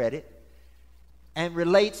his credit, and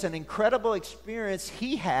relates an incredible experience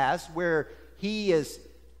he has where he is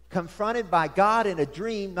confronted by God in a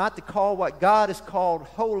dream not to call what God has called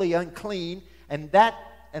holy unclean, and that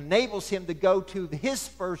enables him to go to his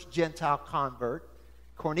first Gentile convert,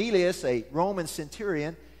 Cornelius, a Roman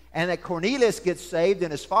centurion, and that Cornelius gets saved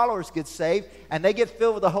and his followers get saved, and they get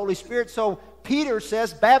filled with the Holy Spirit. So Peter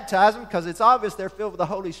says, baptize them, because it's obvious they're filled with the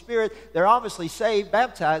Holy Spirit. They're obviously saved,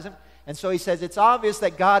 baptize them. And so he says it's obvious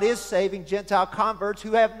that God is saving Gentile converts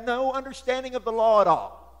who have no understanding of the law at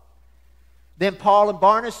all. Then Paul and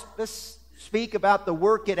Barnabas speak about the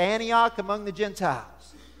work at Antioch among the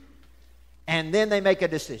Gentiles. And then they make a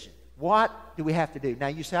decision. What do we have to do? Now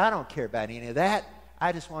you say, I don't care about any of that.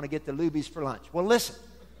 I just want to get the Lubies for lunch. Well, listen.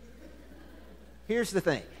 Here's the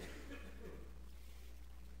thing.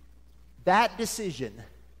 That decision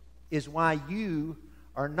is why you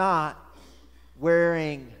are not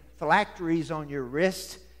wearing phylacteries on your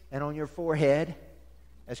wrist and on your forehead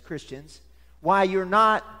as Christians. Why you're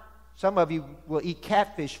not, some of you will eat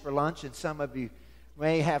catfish for lunch and some of you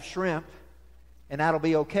may have shrimp, and that'll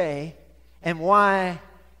be okay. And why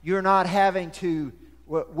you're not having to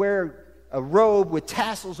wear a robe with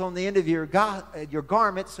tassels on the end of your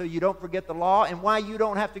garment so you don't forget the law, and why you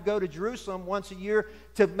don't have to go to Jerusalem once a year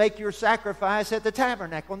to make your sacrifice at the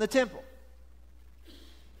tabernacle in the temple.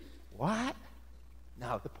 What?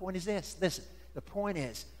 No, the point is this. Listen, the point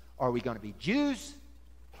is, are we going to be Jews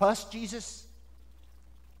plus Jesus,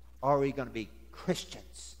 or are we going to be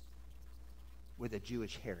Christians with a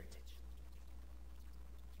Jewish heritage?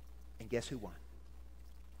 And guess who won?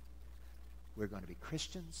 We're going to be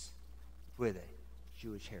Christians with a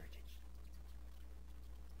Jewish heritage.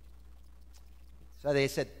 So they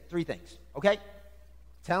said three things, okay?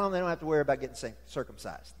 Tell them they don't have to worry about getting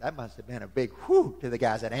circumcised. That must have been a big whoo to the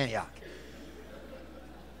guys at Antioch.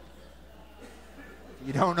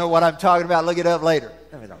 You don't know what I'm talking about, look it up later.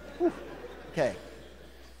 Okay.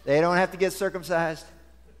 They don't have to get circumcised.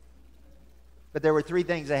 But there were three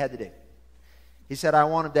things they had to do. He said, I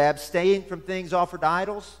want them to abstain from things offered to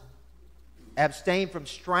idols, abstain from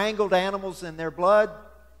strangled animals and their blood,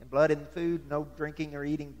 and blood in food, no drinking or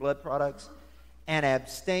eating blood products, and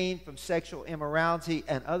abstain from sexual immorality.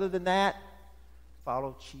 And other than that,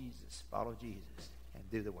 follow Jesus,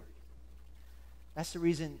 and do the work. That's the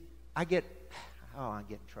reason I get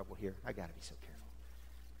in trouble here. I got to be so careful.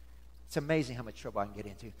 It's amazing how much trouble I can get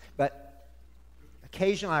into. But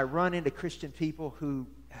occasionally I run into Christian people who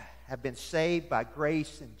have been saved by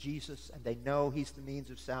grace and Jesus, and they know He's the means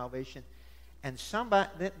of salvation. And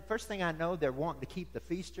the first thing I know, they're wanting to keep the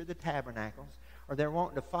Feast of the Tabernacles, or they're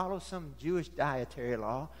wanting to follow some Jewish dietary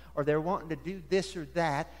law, or they're wanting to do this or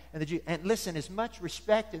that. And listen, as much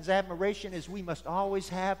respect and admiration as we must always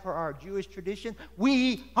have for our Jewish tradition,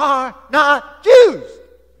 we are not Jews.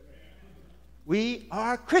 We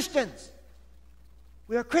are Christians.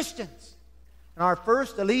 We are Christians. And our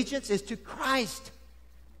first allegiance is to Christ.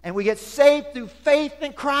 And we get saved through faith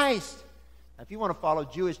in Christ. Now, if you want to follow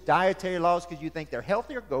Jewish dietary laws because you think they're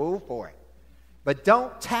healthier, go for it. But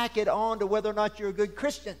don't tack it on to whether or not you're a good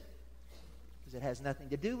Christian, because it has nothing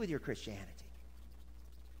to do with your Christianity.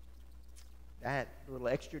 That little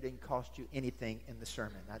extra didn't cost you anything in the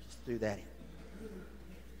sermon. I just threw that in.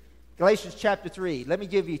 Galatians chapter 3. Let me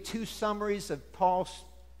give you two summaries of Paul's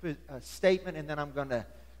statement, and then I'm going to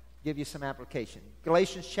give you some application.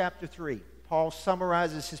 Galatians chapter 3. Paul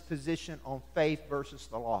summarizes his position on faith versus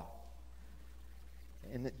the law.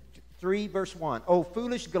 In 3 verse 1, O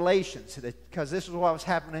foolish Galatians, because this is what was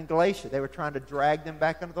happening in Galatia. They were trying to drag them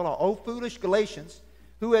back under the law. O foolish Galatians,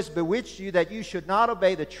 who has bewitched you that you should not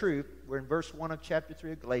obey the truth? We're in verse 1 of chapter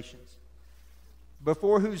 3 of Galatians.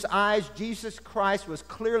 Before whose eyes Jesus Christ was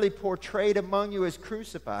clearly portrayed among you as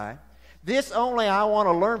crucified. This only I want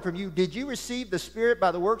to learn from you. Did you receive the Spirit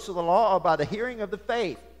by the works of the law or by the hearing of the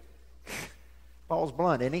faith? Paul's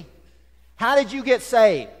blunt, isn't he? How did you get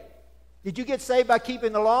saved? Did you get saved by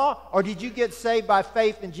keeping the law, or did you get saved by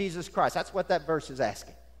faith in Jesus Christ? That's what that verse is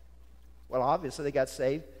asking. Well, obviously they got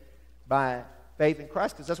saved by faith in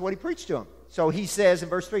Christ, because that's what he preached to them. So he says in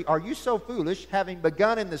verse 3, Are you so foolish, having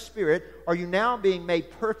begun in the Spirit, are you now being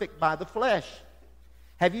made perfect by the flesh?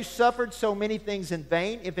 Have you suffered so many things in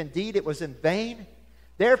vain, if indeed it was in vain?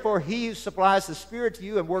 Therefore he who supplies the Spirit to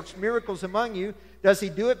you and works miracles among you, does he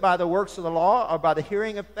do it by the works of the law or by the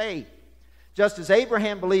hearing of faith? Just as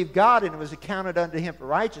Abraham believed God and it was accounted unto him for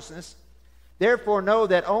righteousness, therefore know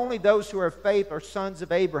that only those who are of faith are sons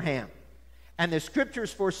of Abraham. And the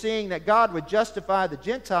Scriptures foreseeing that God would justify the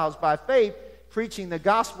Gentiles by faith, preaching the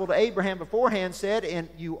gospel to Abraham beforehand, said, "In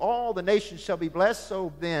you all the nations shall be blessed."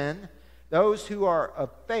 So then, those who are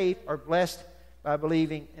of faith are blessed by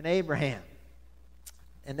believing in Abraham.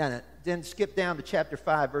 And then skip down to chapter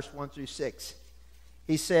 5, verse 1 through 6.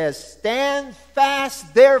 He says, "Stand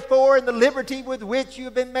fast, therefore, in the liberty with which you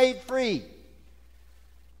have been made free.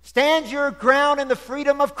 Stand your ground in the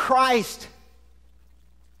freedom of Christ,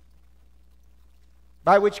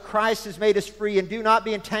 by which Christ has made us free, and do not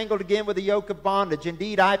be entangled again with the yoke of bondage.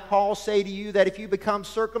 Indeed, I, Paul, say to you that if you become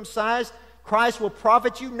circumcised, Christ will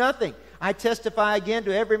profit you nothing. I testify again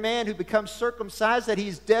to every man who becomes circumcised that he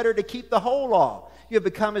is debtor to keep the whole law. You have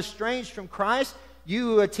become estranged from Christ.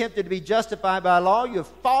 You who attempted to be justified by law, you have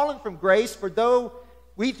fallen from grace. For though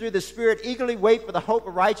we through the Spirit eagerly wait for the hope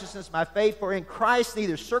of righteousness by faith, for in Christ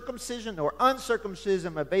neither circumcision nor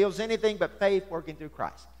uncircumcision avails anything but faith working through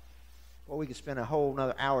Christ." Well, we could spend a whole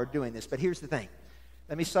another hour doing this, but here's the thing.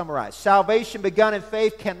 Let me summarize. Salvation begun in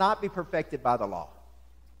faith cannot be perfected by the law.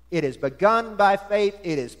 It is begun by faith.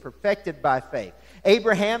 It is perfected by faith.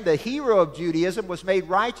 Abraham, the hero of Judaism, was made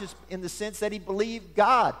righteous in the sense that he believed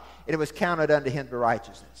God, and it was counted unto him for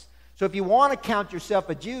righteousness. So if you want to count yourself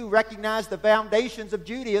a Jew, recognize the foundations of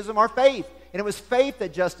Judaism are faith, and it was faith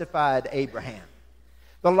that justified Abraham.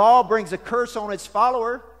 The law brings a curse on its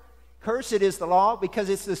follower. Cursed is the law because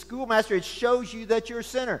it's the schoolmaster. It shows you that you're a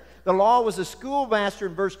sinner. The law was a schoolmaster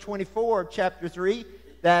in verse 24 of chapter 3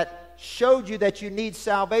 that showed you that you need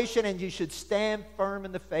salvation and you should stand firm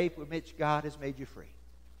in the faith with which God has made you free.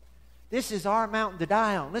 This is our mountain to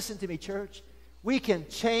die on. Listen to me, church. We can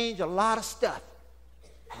change a lot of stuff.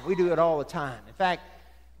 We do it all the time. In fact,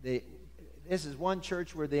 this is one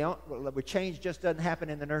church where change just doesn't happen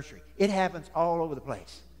in the nursery. It happens all over the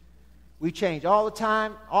place. We change all the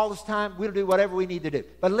time, all this time. We'll do whatever we need to do.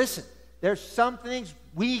 But listen, there's some things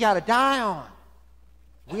we got to die on.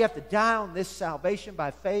 We have to die on this salvation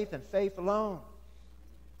by faith and faith alone.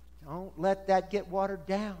 Don't let that get watered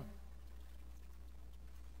down.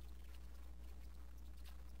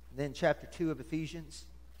 And then chapter 2 of Ephesians,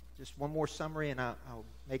 just one more summary and I'll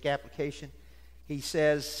make application. He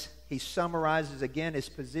says, he summarizes again his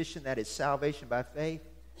position that is salvation by faith.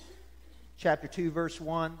 Chapter 2, verse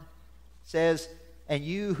 1 says, "And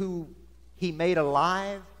you who he made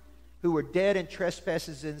alive, who were dead in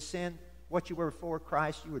trespasses and sin," what you were before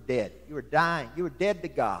Christ, you were dead. You were dying. You were dead to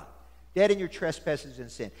God. Dead in your trespasses and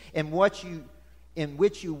sin. In which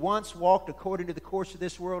you once walked according to the course of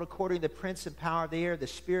this world, according to the prince and power of the air, the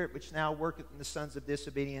spirit which now worketh in the sons of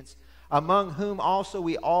disobedience, among whom also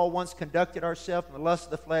we all once conducted ourselves in the lust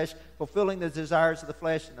of the flesh, fulfilling the desires of the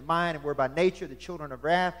flesh and the mind, and were by nature the children of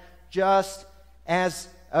wrath, just as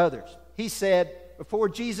others. He said, before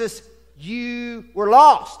Jesus, you were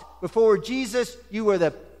lost. Before Jesus, you were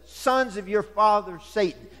the sons of your father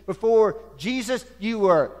Satan. Before Jesus, you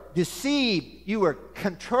were deceived. You were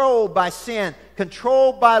controlled by sin,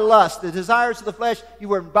 controlled by lust, the desires of the flesh. You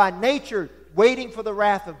were by nature waiting for the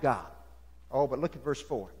wrath of God. Oh, but look at verse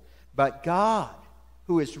 4. "But God,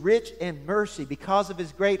 who is rich in mercy, because of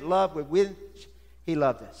his great love with which he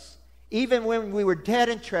loved us, even when we were dead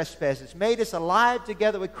in trespasses, made us alive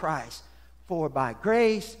together with Christ. For by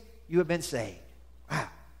grace you have been saved." Wow.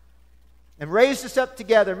 "And raised us up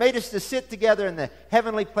together, made us to sit together in the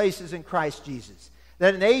heavenly places in Christ Jesus,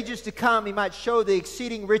 that in ages to come he might show the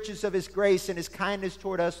exceeding riches of his grace and his kindness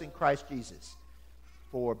toward us in Christ Jesus.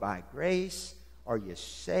 For by grace are you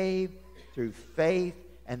saved through faith,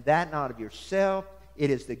 and that not of yourself. It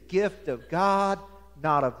is the gift of God,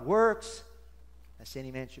 not of works, lest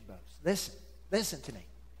any man should boast." Listen to me.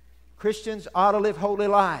 Christians ought to live holy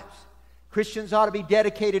lives. Christians ought to be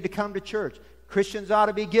dedicated to come to church. Christians ought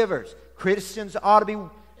to be givers. Christians ought to be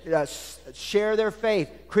share their faith.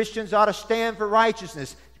 Christians ought to stand for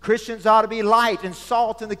righteousness. Christians ought to be light and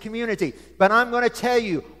salt in the community. But I'm going to tell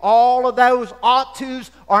you, all of those ought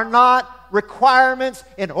tos are not requirements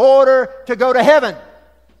in order to go to heaven.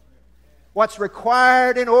 What's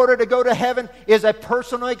required in order to go to heaven is a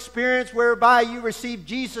personal experience whereby you receive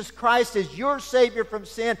Jesus Christ as your Savior from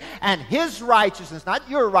sin, and his righteousness, not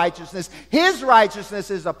your righteousness, his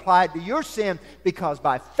righteousness is applied to your sin, because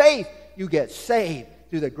by faith you get saved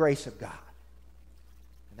through the grace of God.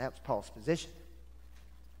 And that was Paul's position.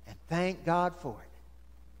 And thank God for it.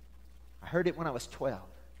 I heard it when I was 12,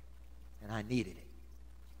 and I needed it.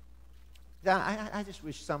 I just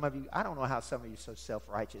wish some of you, I don't know how some of you are so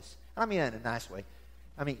self-righteous. I mean that in a nice way.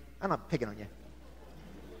 I mean, I'm not picking on you.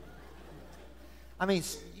 I mean,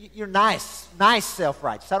 you're nice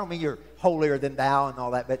self-righteous. I don't mean you're holier than thou and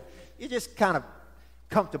all that, but you're just kind of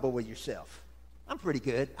comfortable with yourself. I'm pretty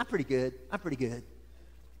good. I'm pretty good. I'm pretty good.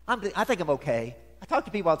 I think I'm okay. I talk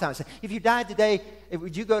to people all the time. I say, if you died today,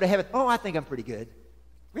 would you go to heaven? Oh, I think I'm pretty good.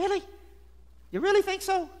 Really? You really think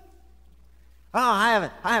so? Oh, I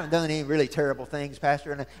haven't done any really terrible things,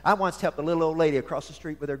 Pastor. And I once helped a little old lady across the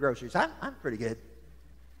street with her groceries. I'm pretty good.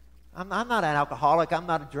 I'm not an alcoholic. I'm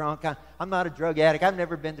not a drunk. I'm not a drug addict. I've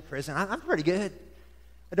never been to prison. I'm pretty good.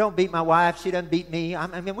 I don't beat my wife. She doesn't beat me.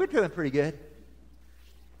 I mean, we're doing pretty good.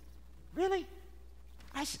 Really?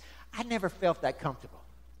 I never felt that comfortable.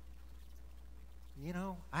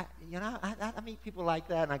 I meet people like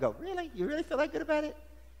that, and I go, really? You really feel that good about it?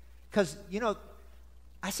 Because,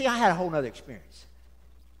 I had a whole other experience.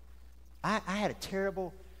 I had a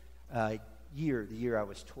terrible year, the year I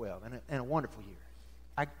was 12, and a wonderful year.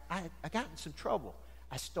 I got in some trouble.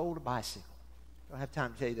 I stole a bicycle. I don't have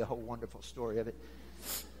time to tell you the whole wonderful story of it.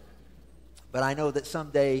 But I know that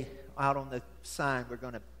someday out on the sign we're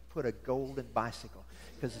going to put a golden bicycle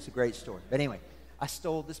because it's a great story. But anyway, I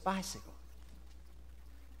stole this bicycle.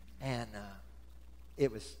 And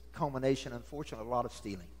it was culmination, unfortunately, of a lot of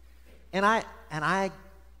stealing. And I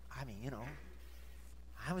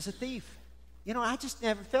was a thief. I just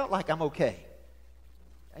never felt like I'm okay.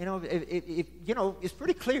 It's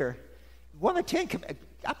pretty clear. One of the 10,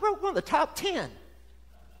 I broke one of the top 10.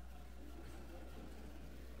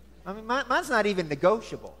 I mean, mine's not even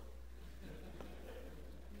negotiable.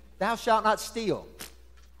 Thou shalt not steal.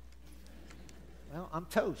 Well, I'm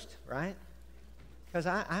toast, right? Because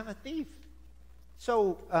I'm a thief.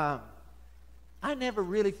 So I never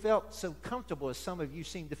really felt so comfortable as some of you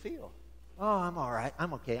seem to feel. Oh, I'm all right.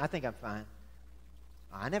 I'm okay. I think I'm fine.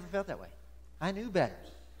 I never felt that way. I knew better.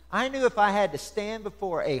 I knew if I had to stand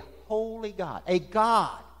before a holy God, a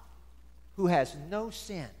God who has no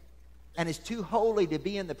sin and is too holy to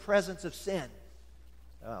be in the presence of sin,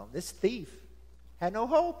 this thief had no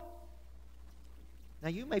hope. Now,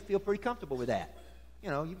 you may feel pretty comfortable with that.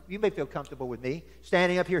 You may feel comfortable with me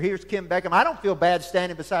standing up here. Here's Kim Beckham. I don't feel bad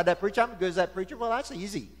standing beside that preacher. I'm as good as that preacher. Well, that's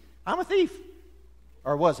easy. I'm a thief.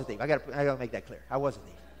 Or was a thief. I got to make that clear. I was a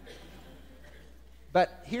thief.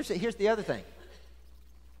 But here's the other thing.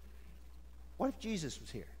 What if Jesus was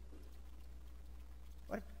here?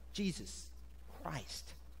 What if Jesus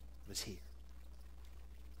Christ was here?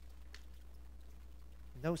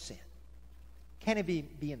 No sin. Can he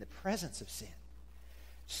be in the presence of sin?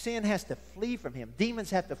 Sin has to flee from him.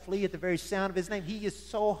 Demons have to flee at the very sound of his name. He is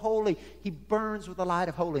so holy. He burns with the light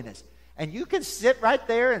of holiness. And you can sit right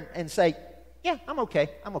there and say, yeah, I'm okay.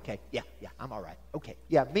 I'm okay. Yeah, I'm all right. Okay.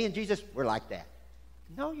 Yeah, me and Jesus, we're like that.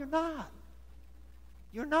 No, you're not.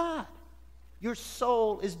 You're not. Your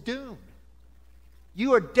soul is doomed.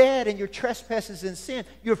 You are dead in your trespasses and sin.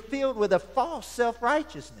 You're filled with a false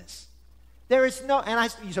self-righteousness. There is no,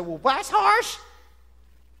 you say, well, that's harsh.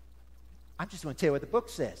 I'm just going to tell you what the book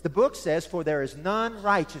says. The book says, for there is none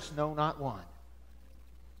righteous, no, not one.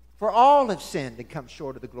 For all have sinned and come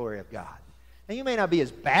short of the glory of God. Now, you may not be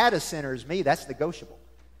as bad a sinner as me. That's negotiable.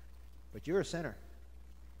 But you're a sinner.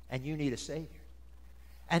 And you need a Savior.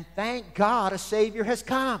 And thank God a Savior has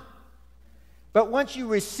come. But once you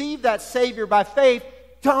receive that Savior by faith,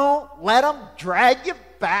 don't let them drag you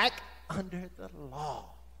back under the law.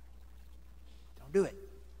 Don't do it.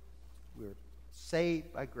 We're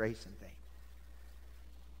saved by grace and faith.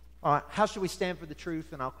 All right, how should we stand for the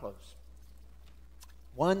truth? And I'll close.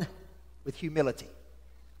 One, with humility,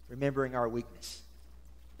 remembering our weakness.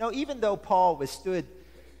 Now, even though Paul withstood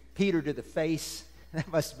Peter to the face, that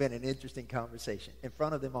must have been an interesting conversation in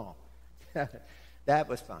front of them all. That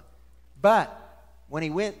was fun. But when he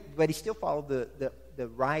he still followed the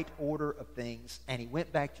right order of things, and he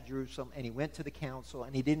went back to Jerusalem, and he went to the council,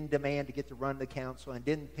 and he didn't demand to get to run the council, and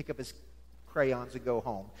didn't pick up his crayons and go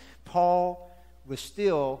home. Paul was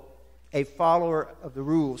still a follower of the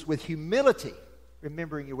rules with humility,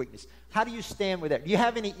 remembering your weakness. How do you stand with that? Do you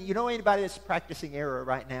have anybody that's practicing error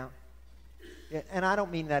right now? And I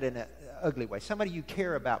don't mean that in an ugly way. Somebody you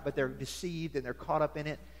care about, but they're deceived and they're caught up in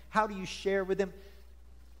it. How do you share with them?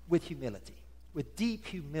 With humility, with deep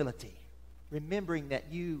humility, remembering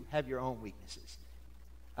that you have your own weaknesses.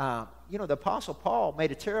 The Apostle Paul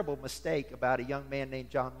made a terrible mistake about a young man named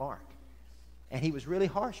John Mark. And he was really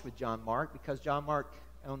harsh with John Mark because John Mark,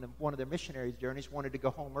 on one of their missionary journeys, wanted to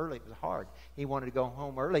go home early. It was hard. He wanted to go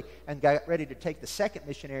home early and got ready to take the second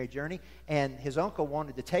missionary journey. And his uncle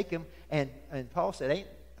wanted to take him. And Paul said, I'm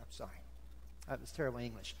sorry. That was terrible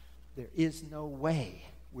English. There is no way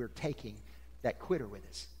we're taking that quitter with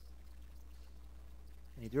us.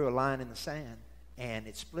 And he drew a line in the sand, and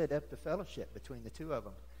it split up the fellowship between the two of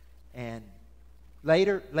them. And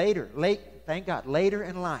later, thank God, later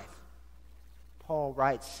in life, Paul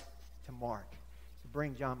writes to Mark,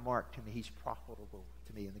 bring John Mark to me. He's profitable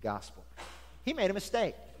to me in the gospel. He made a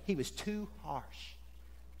mistake. He was too harsh.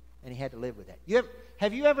 And he had to live with that.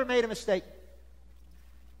 Have you ever made a mistake?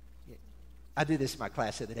 I did this in my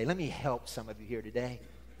class the other day. Let me help some of you here today.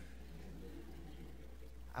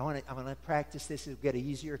 I'm going to practice this. It'll get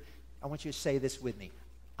easier. I want you to say this with me.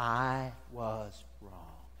 I was wrong.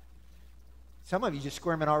 Some of you just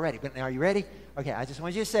squirming already. But now, are you ready? Okay, I just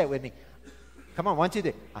want you to say it with me. Come on, 1, 2,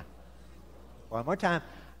 3. One more time.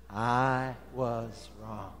 I was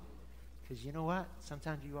wrong. Because you know what?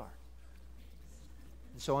 Sometimes you are.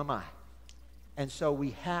 And so am I. And so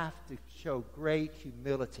we have to show great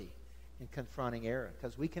humility in confronting error,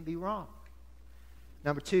 because we can be wrong.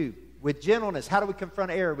 Number 2, with gentleness. How do we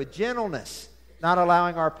confront error? With gentleness, not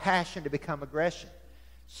allowing our passion to become aggression.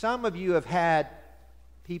 Some of you have had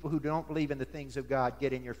people who don't believe in the things of God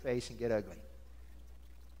get in your face and get ugly.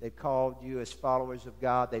 They've called you as followers of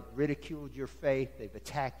God. They've ridiculed your faith. They've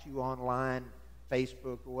attacked you online,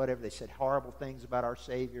 Facebook or whatever. They said horrible things about our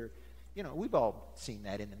Savior. You know, we've all seen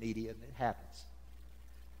that in the media, and it happens.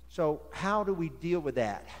 So how do we deal with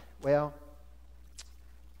that? Well,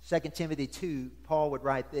 2 Timothy 2, Paul would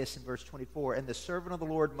write this in verse 24, and the servant of the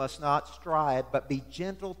Lord must not strive, but be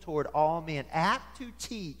gentle toward all men, apt to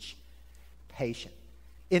teach, patient,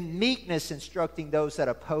 in meekness instructing those that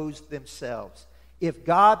oppose themselves. If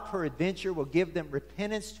God peradventure will give them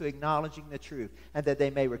repentance to acknowledging the truth, and that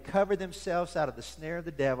they may recover themselves out of the snare of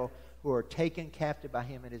the devil, who are taken captive by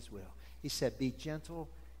him in his will. He said, be gentle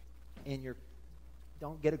in your,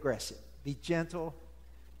 don't get aggressive. Be gentle.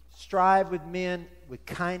 Strive with men with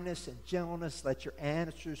kindness and gentleness. Let your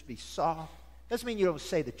answers be soft. Doesn't mean you don't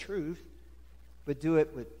say the truth, but do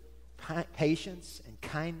it with patience and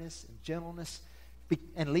kindness and gentleness,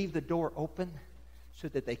 and leave the door open so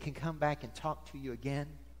that they can come back and talk to you again.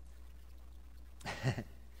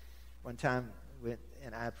 One time,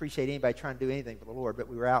 and I appreciate anybody trying to do anything for the Lord, but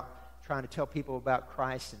we were out trying to tell people about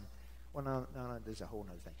Christ, and well, no, there's a whole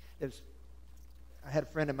other thing. I had a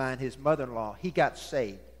friend of mine, his mother-in-law, he got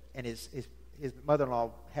saved, and his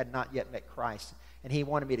mother-in-law had not yet met Christ, and he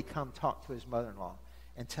wanted me to come talk to his mother-in-law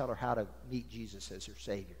and tell her how to meet Jesus as her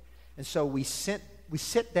Savior. And so we sit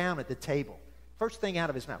down at the table. First thing out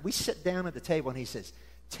of his mouth, we sit down at the table, and he says,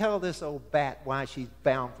 tell this old bat why she's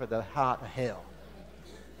bound for the hot hell.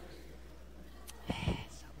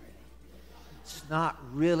 It's not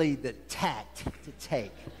really the tact to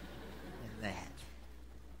take in that.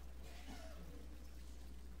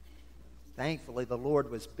 Thankfully, the Lord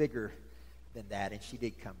was bigger than that, and she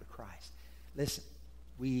did come to Christ. Listen,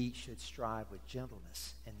 we should strive with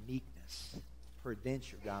gentleness and meekness.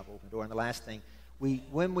 Peradventure, God will open the door. And the last thing,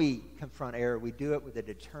 when we confront error, we do it with a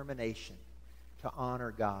determination to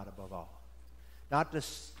honor God above all. Not to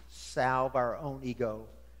salve our own ego,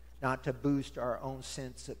 not to boost our own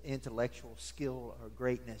sense of intellectual skill or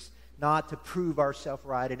greatness, not to prove ourselves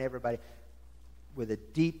right in everybody, with a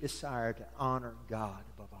deep desire to honor God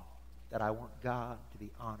above all. That I want God to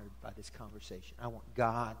be honored by this conversation. I want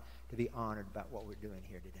God to be honored by what we're doing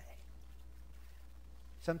here today.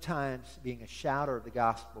 Sometimes being a shouter of the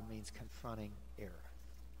gospel means confronting error.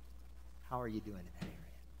 How are you doing in that area?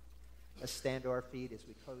 Let's stand to our feet as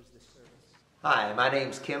we close this service. Hi, my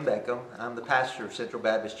name's Kim Beckham. I'm the pastor of Central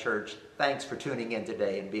Baptist Church. Thanks for tuning in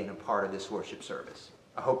today and being a part of this worship service.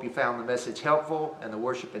 I hope you found the message helpful and the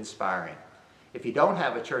worship inspiring. If you don't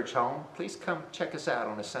have a church home, please come check us out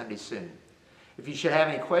on a Sunday soon. If you should have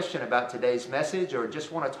any question about today's message or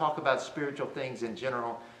just want to talk about spiritual things in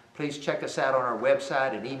general, please check us out on our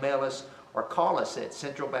website and email us or call us at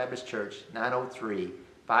Central Baptist Church,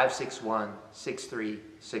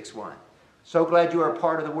 903-561-6361. So glad you are a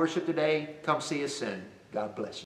part of the worship today. Come see us soon. God bless you.